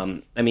it,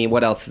 I mean,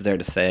 what else is there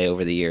to say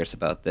over the years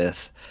about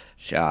this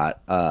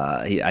shot?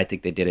 I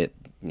think they did it,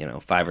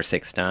 5 or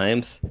 6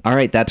 times. All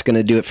right, that's going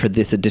to do it for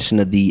this edition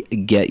of the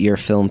Get Your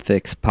Film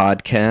Fix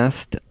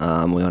podcast.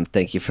 We want to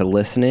thank you for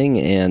listening,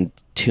 and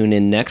tune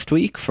in next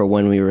week for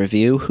when we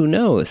review. Who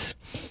knows?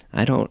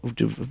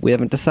 We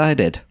haven't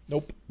decided.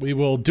 Nope. We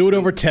will do it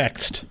over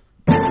text.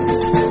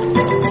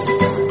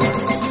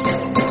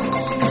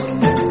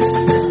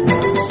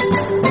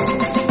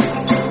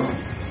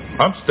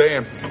 I'm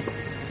staying.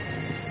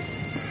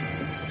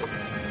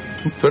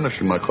 I'm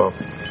finishing my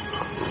coffee.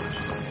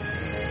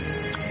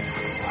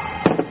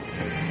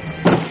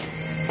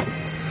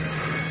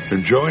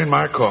 Enjoying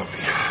my coffee.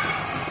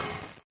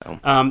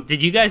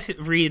 Did you guys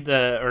read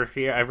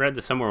I read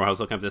this somewhere when I was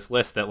looking up this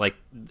list that like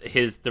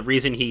the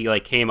reason he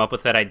like came up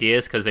with that idea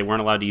is because they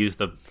weren't allowed to use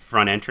the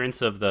front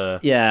entrance of the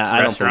I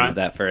don't restaurant? believe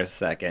that for a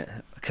second,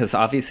 because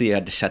obviously you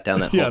had to shut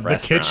down that whole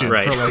restaurant. The kitchen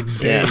right. for like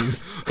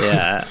days.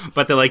 Yeah.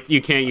 But they're like,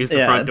 you can't use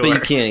the front door. But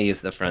you can't use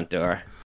the front door.